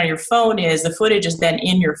about doing it on your phone is the footage is then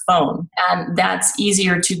in your phone, and that's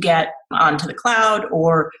easier to get onto the cloud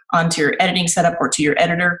or onto your editing setup or to your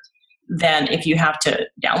editor than if you have to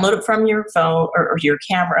download it from your phone or your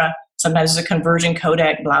camera. Sometimes there's a conversion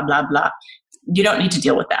codec, blah, blah, blah. You don't need to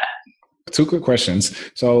deal with that. 2 quick questions.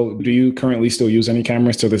 So do you currently still use any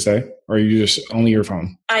cameras to this day, or are you just only your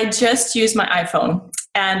phone? I just use my iPhone,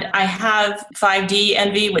 and I have 5D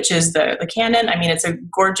Envy, which is the Canon. I mean, it's a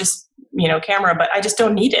gorgeous, camera, but I just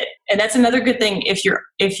don't need it. And that's another good thing. If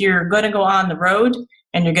you're going to go on the road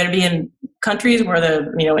and you're going to be in countries where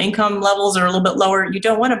the, income levels are a little bit lower, you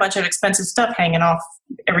don't want a bunch of expensive stuff hanging off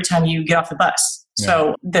every time you get off the bus. Yeah.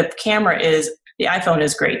 So the iPhone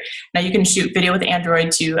is great. Now you can shoot video with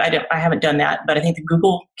Android too. I haven't done that, but I think the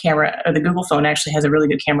Google camera or the Google phone actually has a really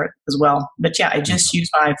good camera as well. But yeah, I just use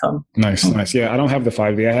my iPhone. Nice. Yeah, I don't have the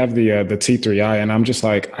 5D. I have the T3i, and I'm just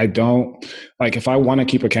like, I don't like, if I want to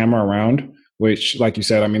keep a camera around, which, like you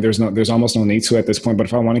said, I mean, there's almost no need to at this point. But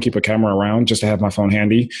if I want to keep a camera around just to have my phone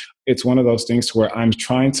handy, it's one of those things where I'm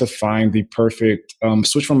trying to find the perfect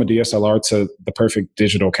switch from a DSLR to the perfect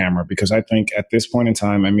digital camera. Because I think at this point in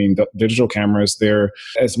time, I mean, the digital cameras, they're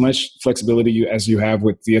as much flexibility as you have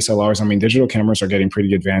with DSLRs. I mean, digital cameras are getting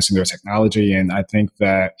pretty advanced in their technology. And I think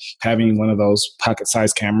that having one of those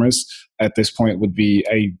pocket-sized cameras at this point would be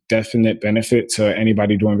a definite benefit to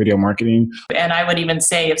anybody doing video marketing. And I would even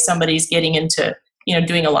say if somebody's getting into,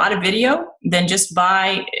 doing a lot of video, then just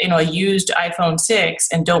buy, a used iPhone 6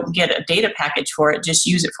 and don't get a data package for it. Just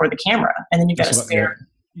use it for the camera. And then you've got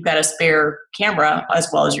a spare camera as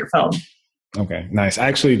well as your phone. Okay, nice. I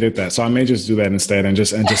actually did that. So I may just do that instead and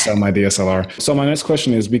just sell my DSLR. So my next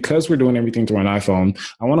question is, because we're doing everything through an iPhone,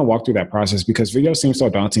 I want to walk through that process because video seems so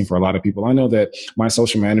daunting for a lot of people. I know that my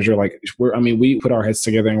social manager, we put our heads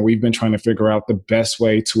together and we've been trying to figure out the best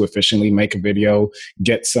way to efficiently make a video,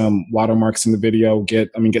 get some watermarks in the video,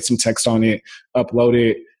 get some text on it, upload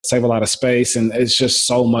it, save a lot of space, and it's just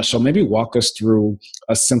so much. So maybe walk us through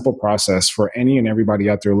a simple process for any and everybody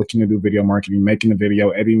out there looking to do video marketing, making a video,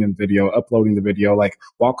 editing the video, uploading the video. Like,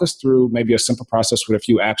 walk us through maybe a simple process with a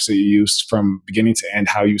few apps that you use from beginning to end,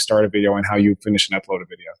 how you start a video and how you finish and upload a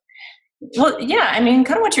video. Well, yeah, I mean,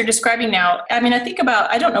 kind of what you're describing now. I mean,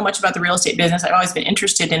 I don't know much about the real estate business. I've always been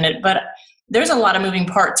interested in it, but there's a lot of moving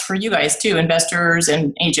parts for you guys too, investors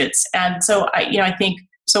and agents. And so I think,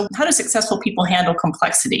 so how do successful people handle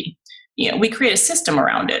complexity? We create a system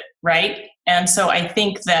around it, right? And so I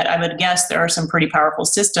think that I would guess there are some pretty powerful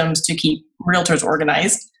systems to keep realtors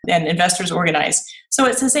organized and investors organized. So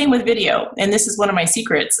it's the same with video. And this is one of my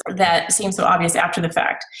secrets that seems so obvious after the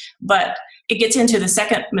fact. But it gets into the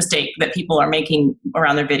second mistake that people are making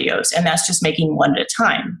around their videos, and that's just making one at a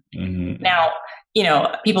time. Mm-hmm. Now,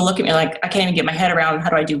 people look at me like, I can't even get my head around, how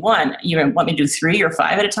do I do one? You want me to do 3 or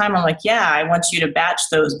 5 at a time? I'm like, yeah, I want you to batch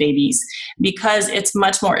those babies because it's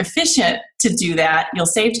much more efficient to do that. You'll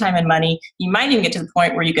save time and money. You might even get to the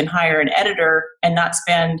point where you can hire an editor and not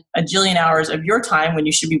spend a jillion hours of your time when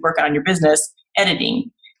you should be working on your business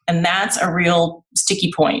editing. And that's a real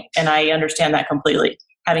sticky point. And I understand that completely.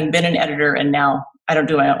 Having been an editor and now I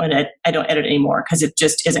don't edit anymore because it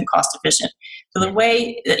just isn't cost efficient. So the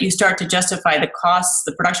way that you start to justify the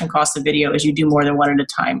production costs of video is you do more than one at a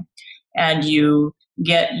time. And you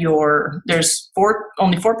get there's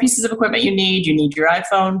only 4 pieces of equipment you need. You need your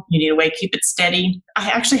iPhone. You need a way to keep it steady. I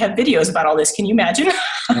actually have videos about all this. Can you imagine?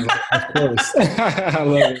 Of course. I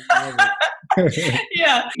love it.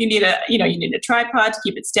 Yeah. You need a tripod to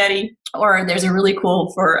keep it steady. Or there's a really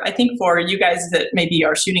cool for you guys that maybe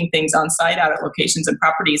are shooting things on site out at locations and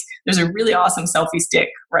properties, there's a really awesome selfie stick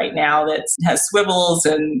right now that has swivels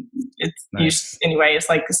and it's nice. It's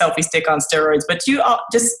like a selfie stick on steroids. But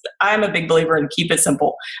I'm a big believer in keep it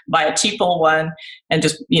simple. Buy a cheap old one and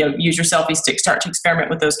just, use your selfie stick, start to experiment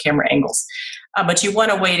with those camera angles. But you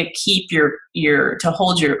want a way to keep to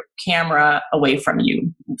hold your camera away from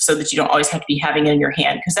you so that you don't always have to be having it in your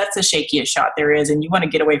hand because that's the shakiest shot there is and you want to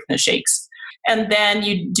get away from the shakes. And then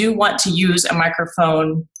you do want to use a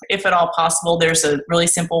microphone if at all possible. There's a really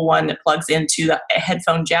simple one that plugs into the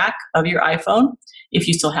headphone jack of your iPhone if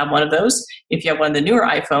you still have one of those. If you have one of the newer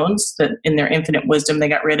iPhones that in their infinite wisdom, they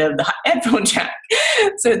got rid of the headphone jack.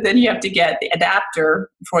 So then you have to get the adapter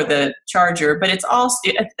for the charger, but I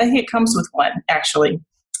think it comes with one actually.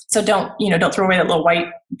 So don't throw away that little white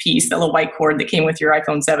piece, that little white cord that came with your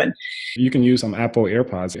iPhone 7. You can use some Apple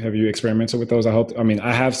AirPods. Have you experimented with those?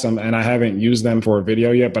 I have some and I haven't used them for a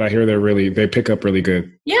video yet, but I hear they pick up really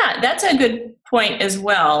good. Yeah, that's a good point as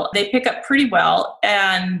well. They pick up pretty well.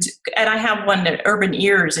 And I have one that Urban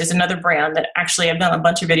Ears is another brand that actually I've done a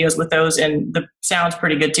bunch of videos with those, and the sound's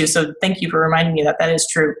pretty good too. So thank you for reminding me that is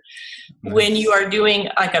true. Nice. When you are doing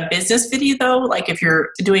like a business video though, like if you're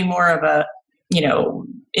doing more of a,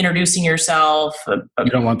 introducing yourself. You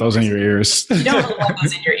don't want those in your ears. You don't really want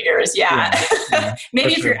those in your ears. Yeah.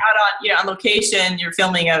 Maybe if you're out on location, you're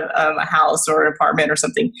filming a house or an apartment or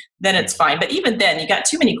something, then it's fine. But even then, you got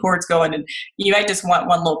too many cords going, and you might just want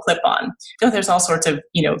one little clip on. There's all sorts of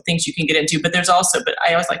things you can get into, but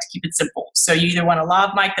I always like to keep it simple. So you either want a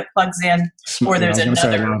lav mic that plugs in, or there's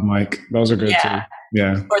another lav mic. Those are good too.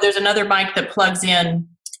 Yeah. Or there's another mic that plugs in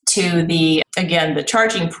to the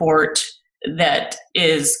charging port that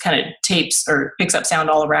is kind of tapes or picks up sound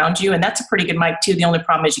all around you. And that's a pretty good mic too. The only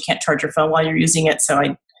problem is you can't charge your phone while you're using it. So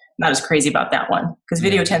I'm not as crazy about that one, because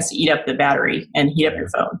video tends to eat up the battery and heat up your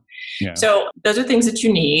phone. Yeah. So those are things that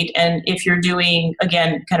you need. And if you're doing,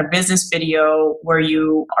 again, kind of business video where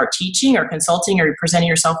you are teaching or consulting or you're presenting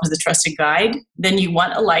yourself as a trusted guide, then you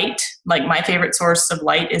want a light. Like my favorite source of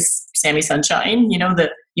light is Sammy Sunshine. You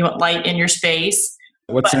want light in your space.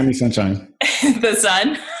 What's Sammy Sunshine? The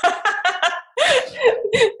sun.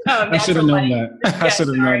 I should have known that. I should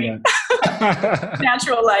have known that.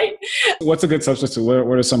 Natural light. What's a good substitute?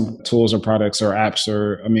 What are some tools or products or apps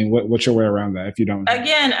what's your way around that if you don't?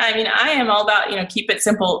 Again, I am all about, keep it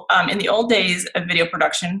simple. In the old days of video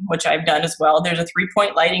production, which I've done as well, there's a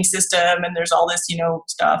 3-point lighting system and there's all this,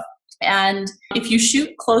 stuff. And if you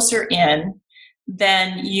shoot closer in,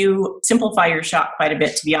 then you simplify your shot quite a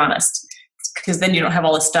bit, to be honest. Because then you don't have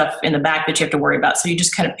all this stuff in the back that you have to worry about. So you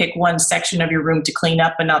just kind of pick one section of your room to clean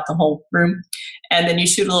up and not the whole room. And then you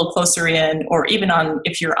shoot a little closer in, or even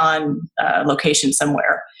if you're on location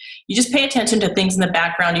somewhere. You just pay attention to things in the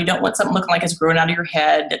background. You don't want something looking like it's growing out of your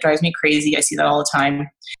head. That drives me crazy. I see that all the time.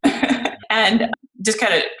 And just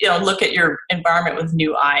kind of, look at your environment with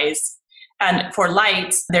new eyes. And for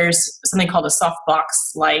lights, there's something called a softbox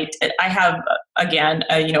light. I have, again,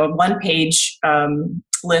 a one-page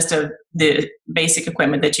list of the basic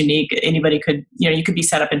equipment that you need. Anybody could, you could be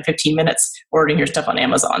set up in 15 minutes ordering your stuff on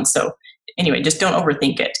Amazon. So anyway, just don't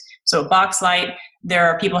overthink it. So a box light, there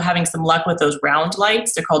are people having some luck with those round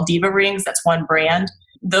lights. They're called Diva rings. That's one brand.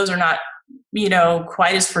 Those are not,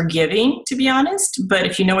 quite as forgiving, to be honest. But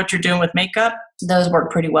if you know what you're doing with makeup, those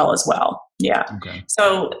work pretty well as well. Yeah. Okay.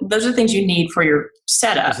 So those are things you need for your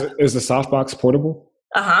setup. Is the softbox portable?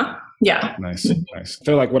 Uh-huh. Yeah. Nice. Nice. I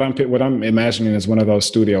feel like what I'm imagining is one of those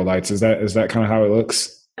studio lights. Is that kind of how it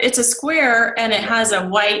looks? It's a square and it has a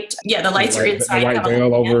white, the lights are inside. A white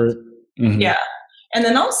veil over it. Mm-hmm. Yeah. And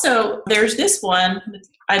then also there's this one,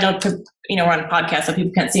 I don't, we're on a podcast so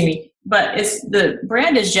people can't see me, but the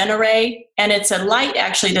brand is Generay, and it's a light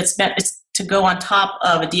actually that's meant to go on top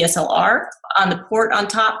of a DSLR on the port on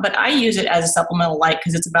top. But I use it as a supplemental light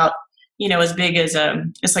because it's about, as big as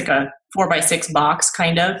it's like a 4x6 box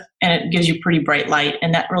kind of, and it gives you pretty bright light,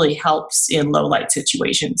 and that really helps in low light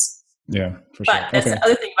situations. Yeah, for sure. But that's the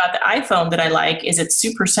other thing about the iPhone that I like is it's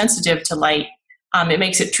super sensitive to light. It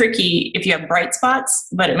makes it tricky if you have bright spots,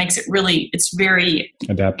 but it makes it it's very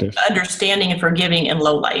adaptive, understanding and forgiving in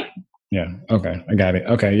low light. Yeah. Okay. I got it.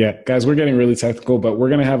 Okay. Yeah. Guys, we're getting really technical, but we're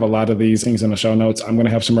going to have a lot of these things in the show notes. I'm going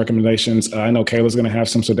to have some recommendations. I know Kayla's going to have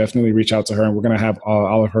some, so definitely reach out to her, and we're going to have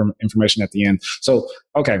all of her information at the end. So,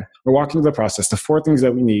 okay, we're walking through the process. The 4 things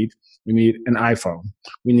that we need an iPhone.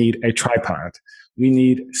 We need a tripod. We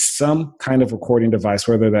need some kind of recording device,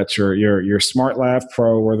 whether that's your Smart Lav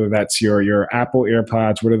Pro, whether that's your Apple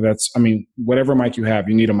AirPods, whether that's, whatever mic you have,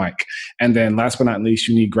 you need a mic. And then last but not least,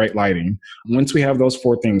 you need great lighting. Once we have those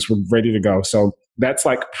 4 things, we're ready to go. So that's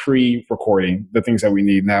like pre-recording, the things that we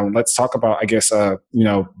need. Now let's talk about, I guess,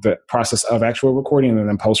 the process of actual recording, and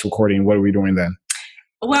then post-recording. What are we doing then?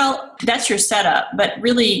 Well, that's your setup, but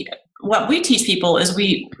really what we teach people is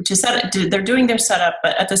they're doing their setup,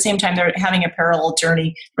 but at the same time, they're having a parallel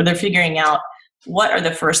journey where they're figuring out what are the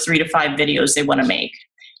first 3 to 5 videos they want to make,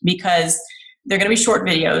 because they're going to be short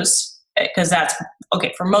videos, because that's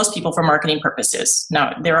okay for most people for marketing purposes.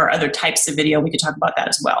 Now, there are other types of video. We could talk about that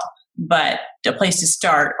as well. But the place to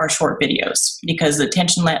start are short videos, because the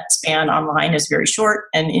attention span online is very short,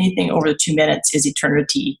 and anything over 2 minutes is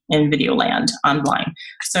eternity in video land online.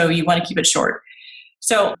 So you want to keep it short.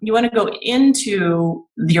 So you want to go into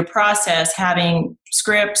your process having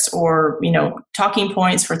scripts or, talking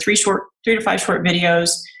points for 3 to 5 short videos.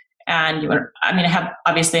 And I have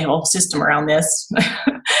obviously a whole system around this.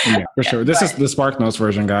 Yeah, for sure. This is the Spark Notes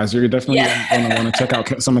version, guys. You're definitely going to want to check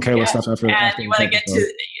out some of Kayla's stuff after. And you want to get to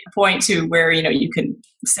the point to where, you can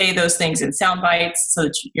say those things in sound bites so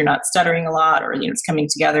that you're not stuttering a lot, or, it's coming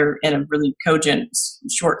together in a really cogent,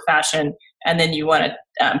 short fashion. And then you want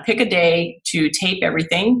to pick a day to tape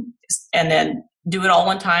everything and then do it all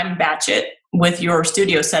one time, batch it with your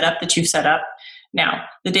studio setup that you've set up. Now,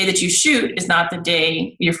 the day that you shoot is not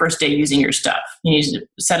your first day using your stuff. You need to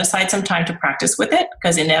set aside some time to practice with it,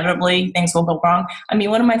 because inevitably things will go wrong. I mean,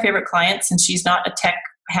 one of my favorite clients, and she's not a tech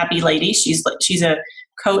happy lady, she's a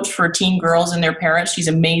coach for teen girls and their parents. She's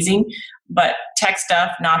amazing, but tech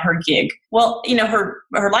stuff, not her gig. Well,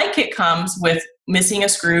 her light kit comes with missing a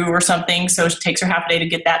screw or something, so it takes her half a day to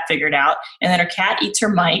get that figured out. And then her cat eats her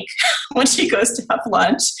mic when she goes to have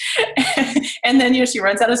lunch. And then, she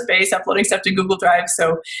runs out of space uploading stuff to Google Drive.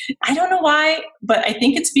 So I don't know why, but I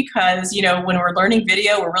think it's because, when we're learning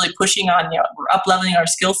video, we're really pushing on, we're up-leveling our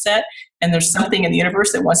skill set, and there's something in the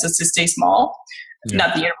universe that wants us to stay small. Yeah.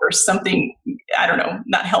 Not the universe, something, I don't know,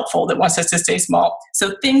 not helpful that wants us to stay small.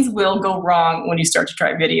 So things will go wrong when you start to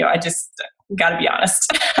try video. I just got to be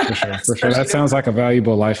honest. For sure. That sounds like a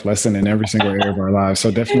valuable life lesson in every single area of our lives.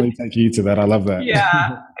 So definitely take heed to that. I love that.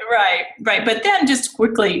 Yeah, right. But then just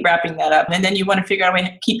quickly wrapping that up. And then you want to figure out a way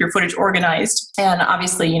to keep your footage organized. And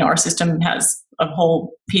obviously, our system has a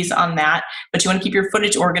whole piece on that. But you want to keep your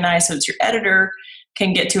footage organized so that your editor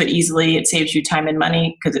can get to it easily. It saves you time and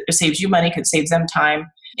money, because it saves you money, because it saves them time.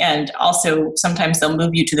 And also sometimes they'll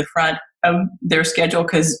move you to the front of their schedule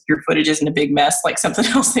because your footage isn't a big mess like something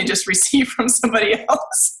else they just received from somebody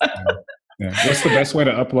else. Yeah. What's the best way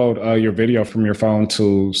to upload your video from your phone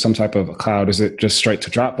to some type of cloud? Is it just straight to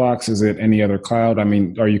Dropbox? Is it any other cloud? I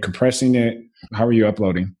mean, are you compressing it? How are you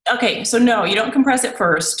uploading? Okay, so no, you don't compress it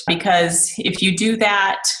first, because if you do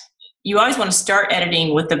that, you always want to start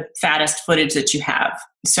editing with the fattest footage that you have.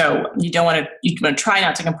 So you want to try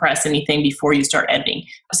not to compress anything before you start editing.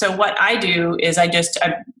 So what I do is I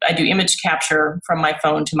do image capture from my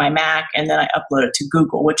phone to my Mac, and then I upload it to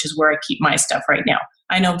Google, which is where I keep my stuff right now.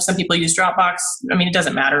 I know some people use Dropbox. I mean, it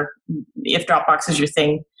doesn't matter if Dropbox is your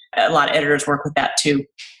thing. A lot of editors work with that too.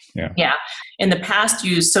 Yeah. In the past,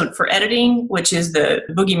 so for editing, which is the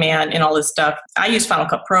boogeyman and all this stuff, I use Final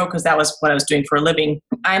Cut Pro because that was what I was doing for a living.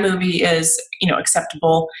 iMovie is,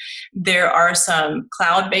 acceptable. There are some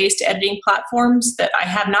cloud-based editing platforms that I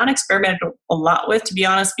have not experimented a lot with, to be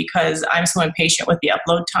honest, because I'm so impatient with the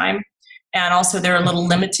upload time. And also they're a little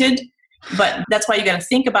limited, but that's why you got to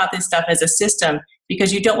think about this stuff as a system,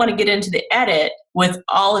 because you don't want to get into the edit with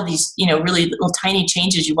all of these, really little tiny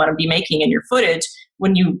changes you want to be making in your footage.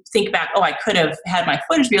 When you think back, I could have had my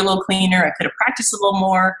footage be a little cleaner, I could have practiced a little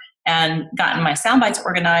more and gotten my sound bites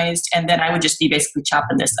organized, and then I would just be basically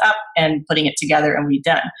chopping this up and putting it together and we're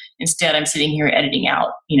done. Instead, I'm sitting here editing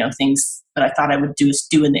out, things that I thought I would do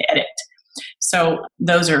in the edit. So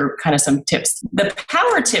those are kind of some tips. The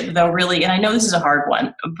power tip, though, really, and I know this is a hard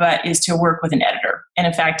one, but is to work with an editor. And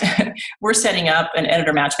in fact, we're setting up an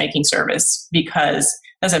editor matchmaking service because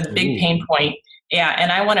that's a big pain point. Yeah,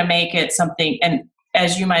 and I want to make it something, and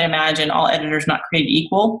as you might imagine, all editors not created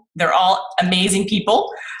equal. They're all amazing people,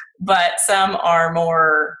 but some are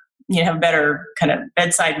more, have a better kind of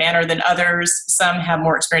bedside manner than others. Some have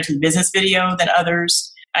more experience with business video than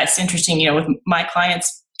others. It's interesting, with my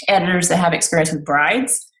clients, editors that have experience with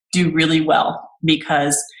brides do really well,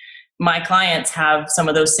 because my clients have some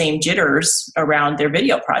of those same jitters around their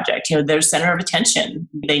video project. They're center of attention.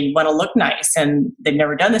 They want to look nice, and they've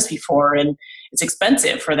never done this before, and it's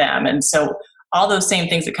expensive for them. And so all those same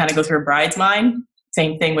things that kind of go through a bride's mind,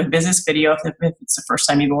 same thing with business video if it's the first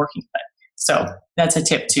time you've been working with it. So that's a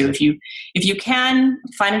tip too. If you can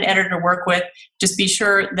find an editor to work with, just be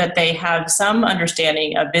sure that they have some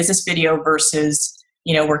understanding of business video versus,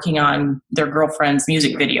 working on their girlfriend's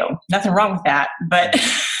music video. Nothing wrong with that, but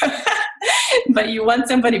but you want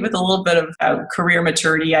somebody with a little bit of career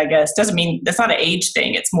maturity, I guess. Doesn't mean that's not an age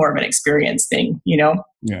thing. It's more of an experience thing,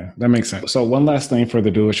 Yeah, that makes sense. So one last thing for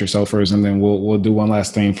the do-it-yourselfers, and then we'll do one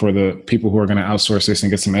last thing for the people who are going to outsource this and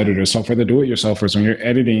get some editors. So for the do-it-yourselfers, when you're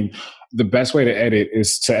editing, the best way to edit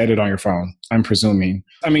is to edit on your phone, I'm presuming.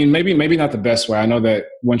 I mean, maybe not the best way. I know that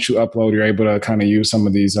once you upload, you're able to kind of use some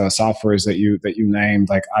of these softwares that you named,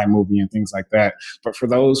 like iMovie and things like that. But for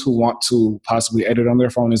those who want to possibly edit on their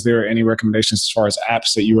phone, is there any recommendations as far as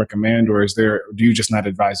apps that you recommend, or do you just not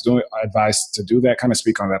advise to do that? Kind of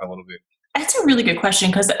speak on that a little bit. That's a really good question,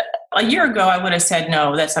 because a year ago I would have said,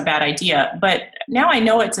 no, that's a bad idea. But now I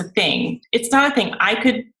know it's a thing. It's not a thing I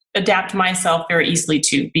could adapt myself very easily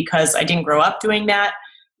to, because I didn't grow up doing that.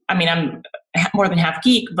 I mean, I'm more than half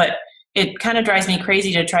geek, but it kind of drives me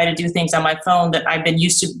crazy to try to do things on my phone that I've been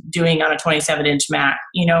used to doing on a 27-inch Mac,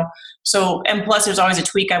 So, and plus there's always a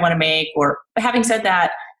tweak I want to make. But having said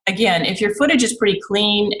that, again, if your footage is pretty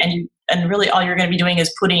clean and really all you're going to be doing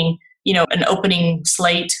is putting, an opening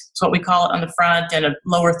slate, is what we call it, on the front and a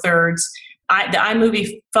lower thirds, the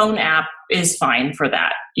iMovie phone app is fine for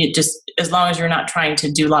that. It just, as long as you're not trying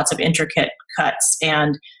to do lots of intricate cuts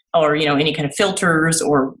or any kind of filters,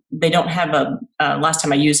 or they don't have last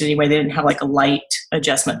time I used it anyway, they didn't have like a light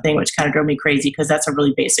adjustment thing, which kind of drove me crazy because that's a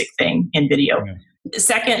really basic thing in video. Yeah.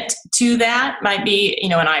 Second to that might be,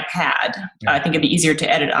 an iPad. Yeah. I think it'd be easier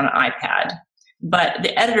to edit on an iPad. But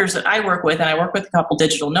the editors that I work with, and I work with a couple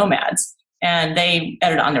digital nomads, and they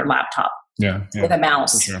edit on their laptop with a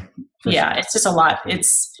mouse. For sure. It's just a lot.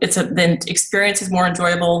 The experience is more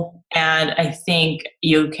enjoyable, and I think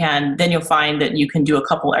you'll find that you can do a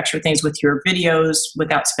couple extra things with your videos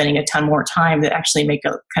without spending a ton more time that actually make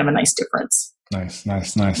a kind of a nice difference. Nice.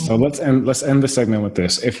 So let's end the segment with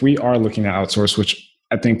this. If we are looking to outsource, which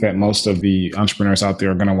I think that most of the entrepreneurs out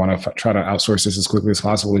there are going to want to try to outsource this as quickly as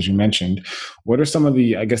possible, as you mentioned. What are some of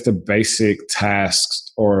the, the basic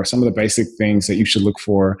tasks or some of the basic things that you should look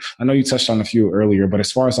for? I know you touched on a few earlier, but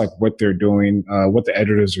as far as like what they're doing, what the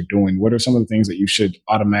editors are doing, what are some of the things that you should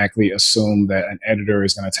automatically assume that an editor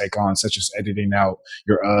is going to take on, such as editing out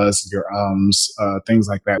your uhs, your ums, things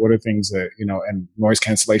like that? What are things that, and noise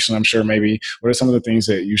cancellation, I'm sure maybe. What are some of the things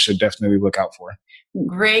that you should definitely look out for?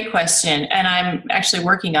 Great question. And I'm actually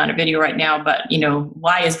working on a video right now, but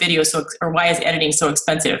why is editing so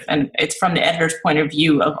expensive? And it's from the editor's point of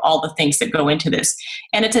view of all the things that go into this.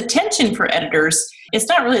 And it's a tension for editors. It's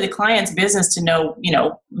not really the client's business to know,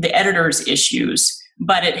 the editor's issues,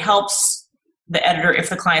 but it helps the editor if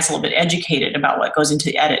the client's a little bit educated about what goes into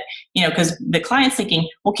the edit, because the client's thinking,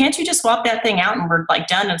 well, can't you just swap that thing out and we're like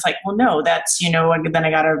done? And it's like, well, no, that's, then I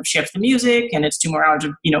got to shift the music and it's 2 more hours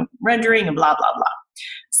of, rendering and blah, blah, blah.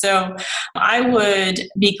 So I would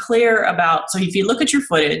be clear about, so if you look at your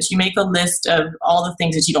footage, you make a list of all the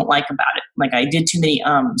things that you don't like about it. Like I did too many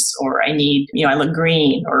ums, or I need, I look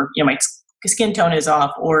green, or, my skin tone is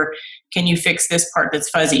off, or can you fix this part that's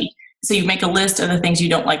fuzzy? So you make a list of the things you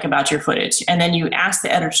don't like about your footage. And then you ask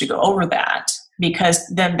the editor to go over that, because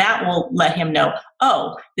then that will let him know,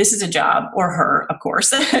 oh, this is a job, or her, of course,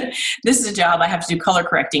 this is a job I have to do color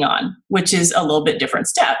correcting on, which is a little bit different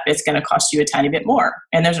step. It's going to cost you a tiny bit more.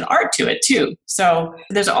 And there's an art to it too. So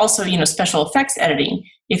there's also, special effects editing.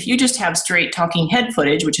 If you just have straight talking head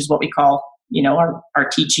footage, which is what we call, our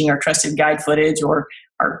teaching or trusted guide footage, or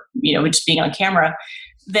our, just being on camera,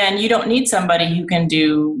 then you don't need somebody who can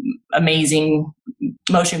do amazing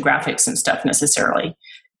motion graphics and stuff necessarily.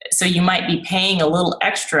 So you might be paying a little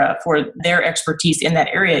extra for their expertise in that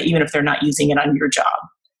area, even if they're not using it on your job.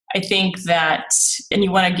 I think that, and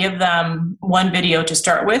you want to give them one video to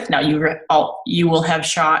start with. Now you will have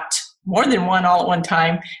shot more than one all at one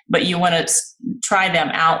time, but you want to try them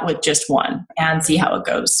out with just one and see how it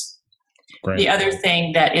goes. Great. The other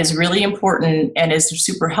thing that is really important and is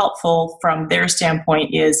super helpful from their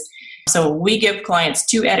standpoint is, so we give clients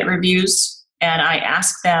 2 edit reviews, and I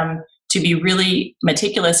ask them to be really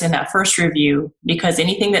meticulous in that first review, because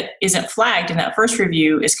anything that isn't flagged in that first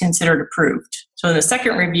review is considered approved. So the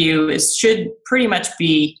second review should pretty much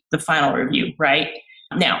be the final review, right?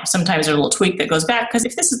 Now, sometimes there's a little tweak that goes back, because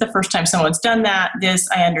if this is the first time someone's done that,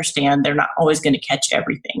 I understand they're not always going to catch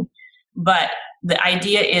everything. But the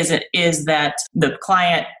idea is that the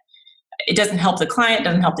client, it doesn't help the client,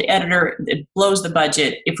 doesn't help the editor. It blows the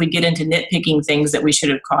budget if we get into nitpicking things that we should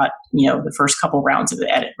have caught, the first couple rounds of the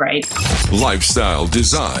edit, right? Lifestyle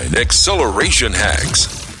design acceleration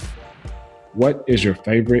hacks. What is your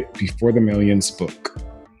favorite Before the Millions book?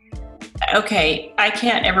 Okay, I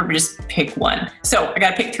can't ever just pick one. So I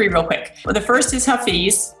got to pick 3 real quick. Well, the first is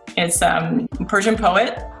Hafiz. It's a Persian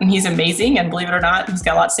poet, and he's amazing. And believe it or not, he's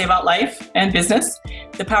got a lot to say about life and business.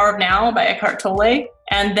 The Power of Now by Eckhart Tolle.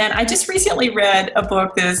 And then I just recently read a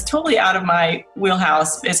book that is totally out of my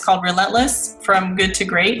wheelhouse. It's called Relentless, From Good to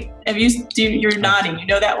Great. You're nodding. You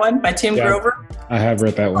know that one by Tim Grover? I have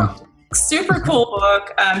read that one. Super cool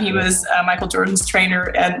book. He was Michael Jordan's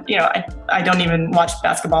trainer, and I don't even watch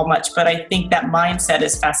basketball much, but I think that mindset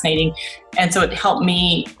is fascinating, and so it's helping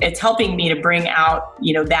me to bring out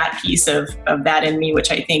that piece of that in me,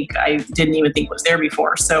 which I think I didn't even think was there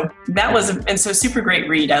before. So that was super great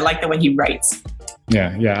read. I like the way he writes.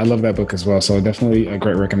 Yeah, I love that book as well. So definitely a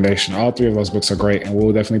great recommendation. All 3 of those books are great, and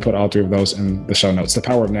we'll definitely put all 3 of those in the show notes. The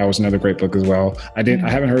Power of Now is another great book as well. I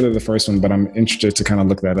haven't heard of the first one, but I'm interested to kind of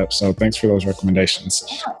look that up. So thanks for those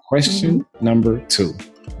recommendations. Question number 2.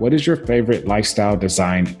 what is your favorite lifestyle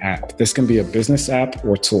design app? This can be a business app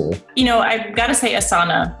or tool. I've got to say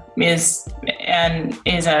Asana is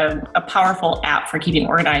a powerful app for keeping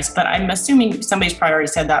organized, but I'm assuming somebody's probably already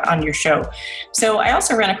said that on your show. So I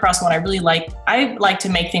also ran across one I really like. I like to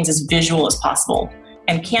make things as visual as possible.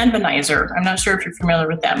 And Canvanizer, I'm not sure if you're familiar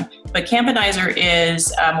with them, but Canvanizer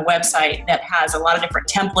is a website that has a lot of different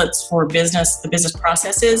templates for the business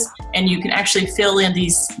processes, and you can actually fill in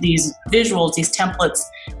these visuals, these templates.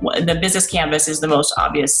 The business canvas is the most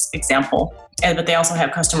obvious example, but they also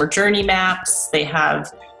have customer journey maps. They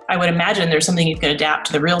have, I would imagine there's something you can adapt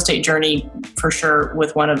to the real estate journey for sure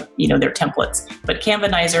with one of their templates. But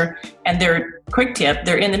Canvanizer, and their quick tip,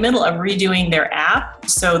 they're in the middle of redoing their app.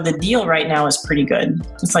 So the deal right now is pretty good.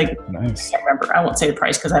 It's like, nice. I can't remember. I won't say the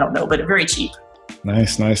price because I don't know, but very cheap.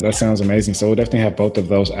 Nice. That sounds amazing. So we'll definitely have both of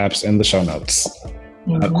those apps in the show notes.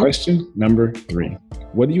 Mm-hmm. Question number 3.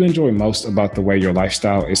 What do you enjoy most about the way your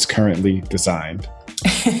lifestyle is currently designed?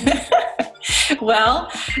 Well,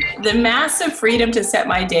 the massive freedom to set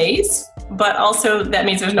my days, but also that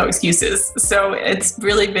means there's no excuses. So it's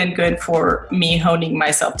really been good for me honing my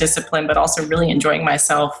self-discipline, but also really enjoying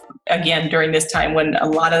myself again during this time when a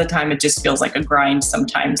lot of the time it just feels like a grind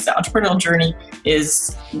sometimes. The entrepreneurial journey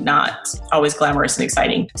is not always glamorous and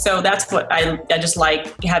exciting. So that's what I just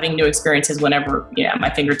like, having new experiences whenever, at my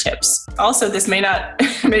fingertips. Also, this may not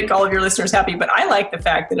make all of your listeners happy, but I like the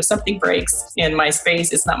fact that if something breaks in my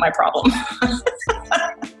space, it's not my problem.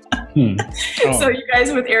 So you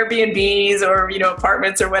guys with Airbnbs or,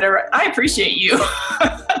 apartments or whatever, I appreciate you.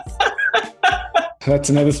 That's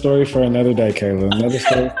another story for another day, Kayla. Another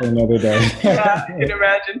story for another day. Yeah, I can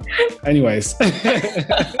imagine. Anyways.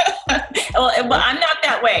 Well, I'm not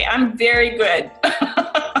that way. I'm very good.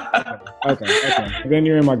 Okay. Then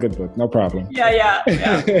you're in my good book. No problem. Yeah.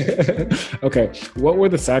 Okay. What were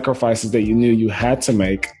the sacrifices that you knew you had to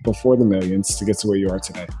make before the millions to get to where you are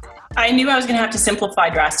today? I knew I was going to have to simplify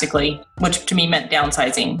drastically, which to me meant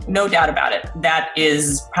downsizing. No doubt about it. That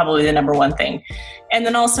is probably the number one thing. And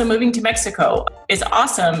then also moving to Mexico is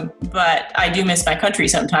awesome, but I do miss my country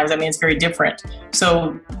sometimes. I mean, it's very different.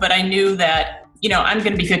 So, but I knew that, I'm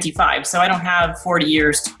going to be 55, so I don't have 40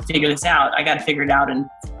 years to figure this out. I got to figure it out in,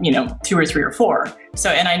 2 or 3 or 4.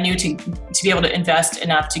 So, and I knew to be able to invest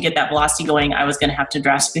enough to get that velocity going, I was going to have to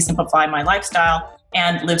drastically simplify my lifestyle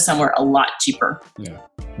and live somewhere a lot cheaper. Yeah,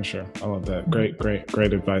 for sure. I love that.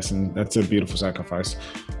 Great advice. And that's a beautiful sacrifice.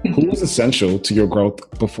 Who was essential to your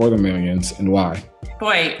growth before the millions and why?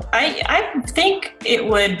 Boy, I think it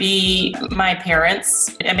would be my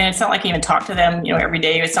parents. I mean, it's not like I even talk to them, every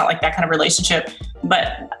day. It's not like that kind of relationship.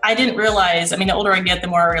 But I didn't realize, the older I get, the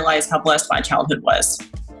more I realize how blessed my childhood was.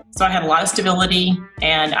 So I had a lot of stability,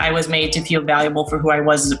 and I was made to feel valuable for who I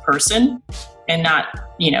was as a person, and not,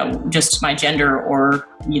 just my gender or,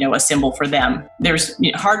 a symbol for them. There's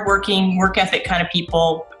hardworking, work ethic kind of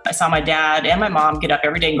people. I saw my dad and my mom get up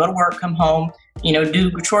every day and go to work, come home,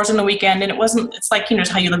 do chores on the weekend. And it's like,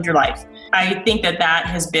 just how you lived your life. I think that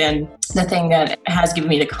has been the thing that has given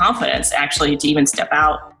me the confidence actually to even step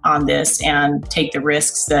out on this and take the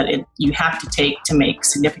risks that you have to take to make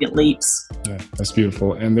significant leaps. Yeah, that's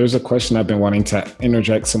beautiful. And there's a question I've been wanting to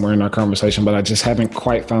interject somewhere in our conversation, but I just haven't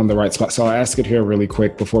quite found the right spot. So I'll ask it here really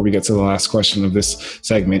quick before we get to the last question of this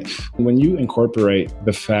segment. When you incorporate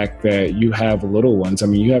the fact that you have little ones,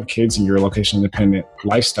 you have kids in your location independent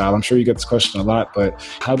lifestyle, I'm sure you get this question a lot, but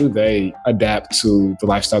how do they adapt to the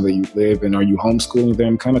lifestyle that you live in? Are you homeschooling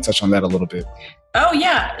them? Kind of touch on that a little bit. Oh,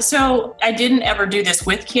 yeah. So I didn't ever do this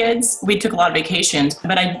with kids. We took a lot of vacations,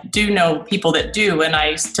 but I do know people that do. And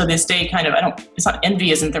I, to this day, it's not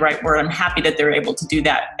envy isn't the right word. I'm happy that they're able to do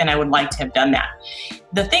that. And I would like to have done that.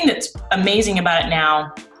 The thing that's amazing about it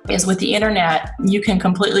now is with the internet, you can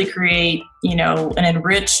completely create, an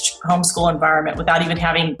enriched homeschool environment without even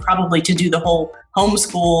having probably to do the whole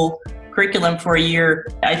homeschool curriculum for a year.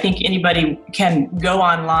 I think anybody can go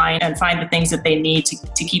online and find the things that they need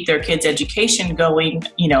to keep their kids' education going,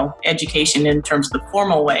 education in terms of the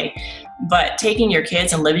formal way. But taking your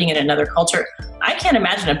kids and living in another culture, I can't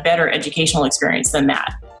imagine a better educational experience than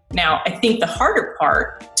that. Now, I think the harder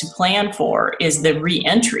part to plan for is the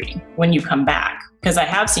re-entry when you come back, because I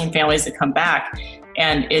have seen families that come back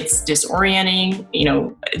and it's disorienting.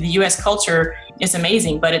 The U.S. culture is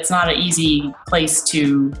amazing, but it's not an easy place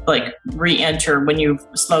to re-enter when you've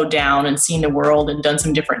slowed down and seen the world and done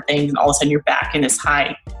some different things, and all of a sudden you're back in this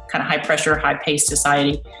high pressure, high paced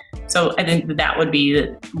society. So I think that would be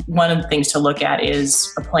one of the things to look at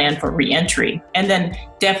is a plan for re-entry. And then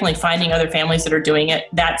definitely finding other families that are doing it.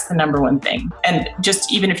 That's the number one thing. And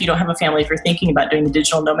just even if you don't have a family, if you're thinking about doing the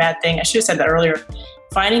digital nomad thing, I should have said that earlier.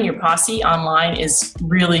 finding your posse online is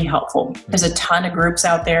really helpful. There's a ton of groups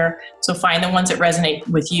out there. So find the ones that resonate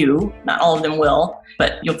with you. Not all of them will,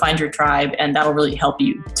 but you'll find your tribe, and that'll really help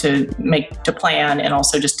you to plan and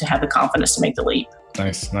also just to have the confidence to make the leap.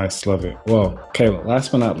 Nice. Love it. Well, Kayla,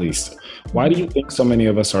 last but not least, why do you think so many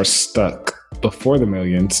of us are stuck before the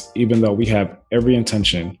millions, even though we have every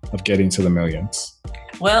intention of getting to the millions?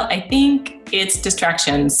 Well, I think it's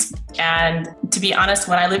distractions. And to be honest,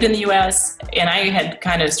 when I lived in the US and I had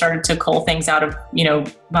kind of started to cull things out of,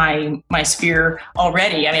 my sphere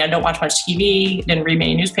already. I mean, I don't watch much TV, didn't read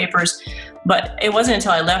many newspapers, but it wasn't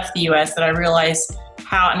until I left the US that I realized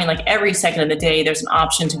every second of the day, there's an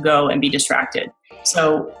option to go and be distracted.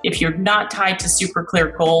 So if you're not tied to super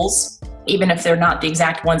clear goals, even if they're not the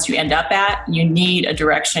exact ones you end up at, you need a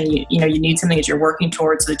direction. You need something that you're working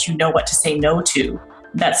towards so that you know what to say no to.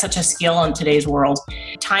 That's such a skill in today's world.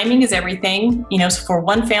 Timing is everything. So for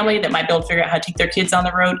one family that might be able to figure out how to take their kids on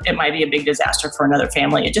the road, it might be a big disaster for another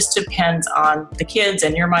family. It just depends on the kids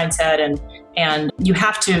and your mindset, and you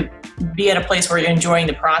have to be at a place where you're enjoying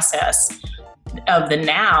the process of the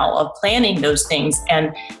now, of planning those things.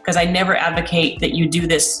 And because I never advocate that you do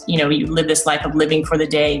this, you live this life of living for the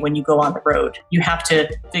day when you go on the road. You have to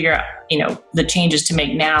figure out, the changes to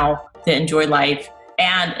make now to enjoy life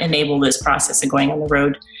and enable this process of going on the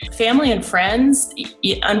road. Family and friends,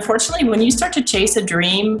 unfortunately, when you start to chase a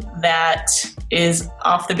dream that is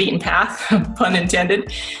off the beaten path, pun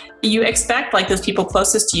intended, you expect those people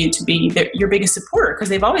closest to you to be your biggest supporter because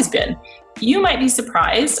they've always been. You might be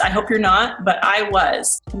surprised. I hope you're not, but I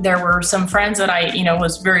was. There were some friends that I,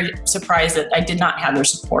 was very surprised that I did not have their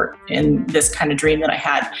support in this kind of dream that I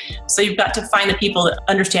had. So you've got to find the people that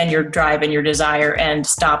understand your drive and your desire and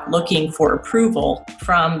stop looking for approval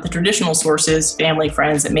from the traditional sources, family,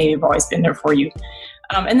 friends that maybe have always been there for you.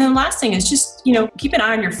 And then the last thing is just, keep an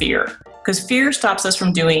eye on your fear, because fear stops us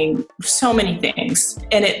from doing so many things.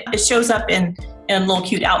 And it shows up in little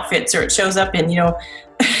cute outfits, or it shows up in,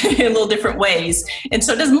 in little different ways. And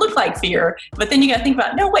so it doesn't look like fear, but then you got to think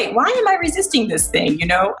about, no, wait, why am I resisting this thing?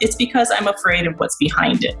 It's because I'm afraid of what's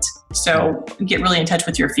behind it. So get really in touch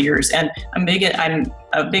with your fears. And I'm a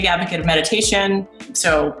big advocate of meditation.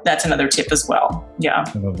 So that's another tip as well. Yeah.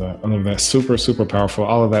 I love that. Super, super powerful.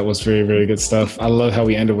 All of that was very, very good stuff. I love how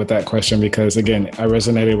we ended with that question because, again, I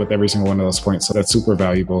resonated with every single one of those points. So that's super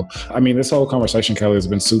valuable. I mean, this whole conversation, Kelly, has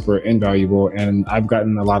been super invaluable. And I've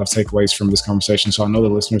gotten a lot of takeaways from this conversation. So I know the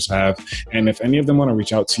listeners have. And if any of them want to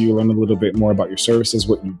reach out to you, learn a little bit more about your services,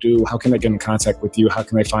 what you do, how can they get in contact with you? How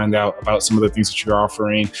can they find out about some of the things that you're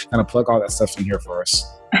offering? Kind of plug all that stuff in here for us.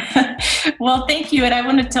 Well, thank you. And I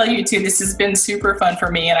want to tell you too, this has been super fun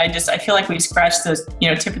for me. And I feel like we've scratched the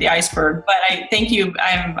tip of the iceberg, but I thank you.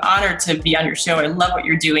 I'm honored to be on your show. I love what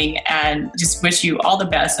you're doing and just wish you all the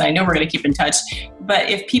best. And I know we're going to keep in touch, but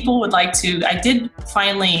if people would like to, I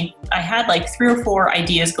had 3 or 4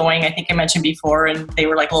 ideas going. I think I mentioned before, and they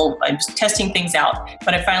were I was testing things out,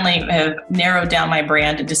 but I finally have narrowed down my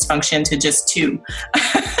brand of dysfunction to just 2.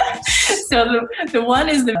 So the one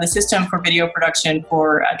is the system for video production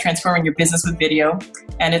for transforming your business with video,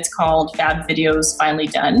 and it's called Fab Videos Finally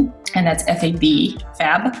Done, and that's FAB,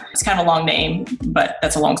 Fab. It's kind of a long name, but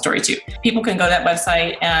that's a long story too. People can go to that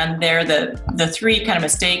website, and they're the 3 kind of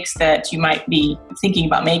mistakes that you might be thinking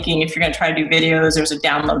about making if you're going to try to do videos. There's a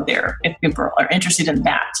download there if people are interested in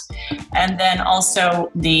that. And then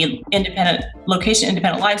also the location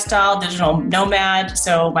independent lifestyle, digital nomad.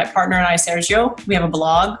 So my partner and I, Sergio, we have a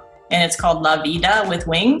blog, and it's called La Vida with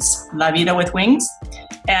Wings.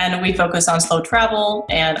 And we focus on slow travel.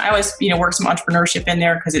 And I always, work some entrepreneurship in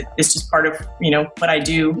there because it's just part of, what I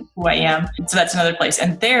do, who I am. So that's another place.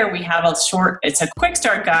 And there we have it's a quick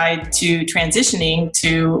start guide to transitioning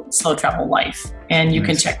to slow travel life. And you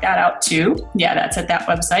can check that out too. Yeah, that's at that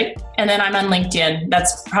website. And then I'm on LinkedIn.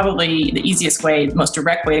 That's probably the easiest way, the most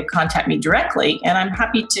direct way to contact me directly. And I'm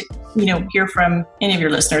happy to, hear from any of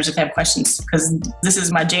your listeners if they have questions, because this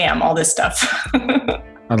is my jam, all this stuff.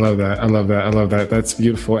 I love that. That's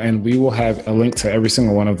beautiful. And we will have a link to every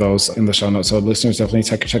single one of those in the show notes. So listeners, definitely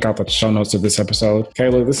check out the show notes of this episode.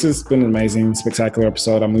 Kayla, this has been an amazing, spectacular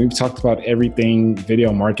episode. I mean, we've talked about everything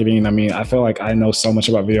video marketing. I mean, I feel like I know so much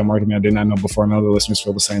about video marketing I did not know before. I know the listeners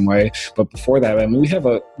feel the same way. But before that, I mean, we have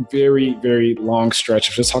a very, very long stretch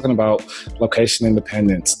of just talking about location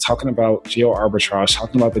independence, talking about geo arbitrage,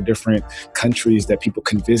 talking about the different countries that people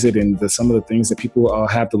can visit and some of the things that people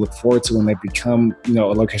have to look forward to when they become,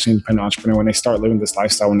 a location independent entrepreneur, when they start living this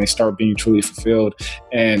lifestyle, when they start being truly fulfilled.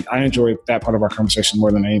 And I enjoyed that part of our conversation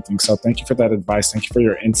more than anything. So thank you for that advice. Thank you for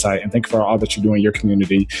your insight. And thank you for all that you do in your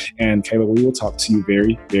community. And Kayla, we will talk to you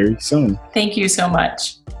very, very soon. Thank you so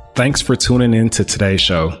much. Thanks for tuning in to today's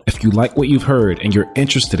show. If you like what you've heard and you're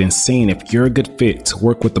interested in seeing if you're a good fit to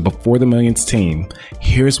work with the Before the Millions team,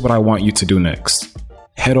 here's what I want you to do next.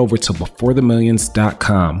 Head over to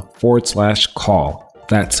beforethemillions.com/call.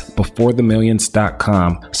 That's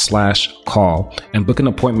beforethemillions.com/call and book an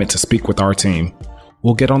appointment to speak with our team.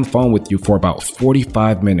 We'll get on the phone with you for about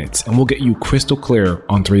 45 minutes and we'll get you crystal clear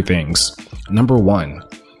on 3 things. Number 1,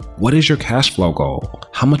 what is your cash flow goal?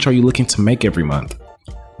 How much are you looking to make every month?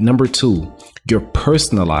 Number 2, your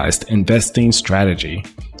personalized investing strategy.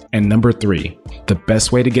 And number 3, the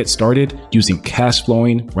best way to get started using cash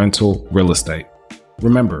flowing rental real estate.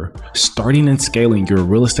 Remember, starting and scaling your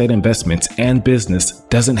real estate investments and business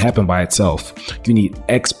doesn't happen by itself. You need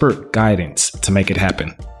expert guidance to make it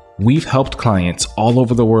happen. We've helped clients all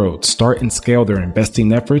over the world start and scale their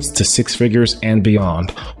investing efforts to 6 figures and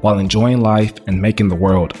beyond while enjoying life and making the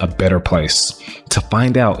world a better place. To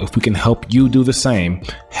find out if we can help you do the same,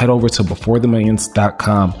 head over to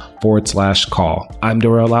beforethemillions.com/call. I'm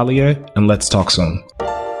Darrell Lallier, and let's talk soon.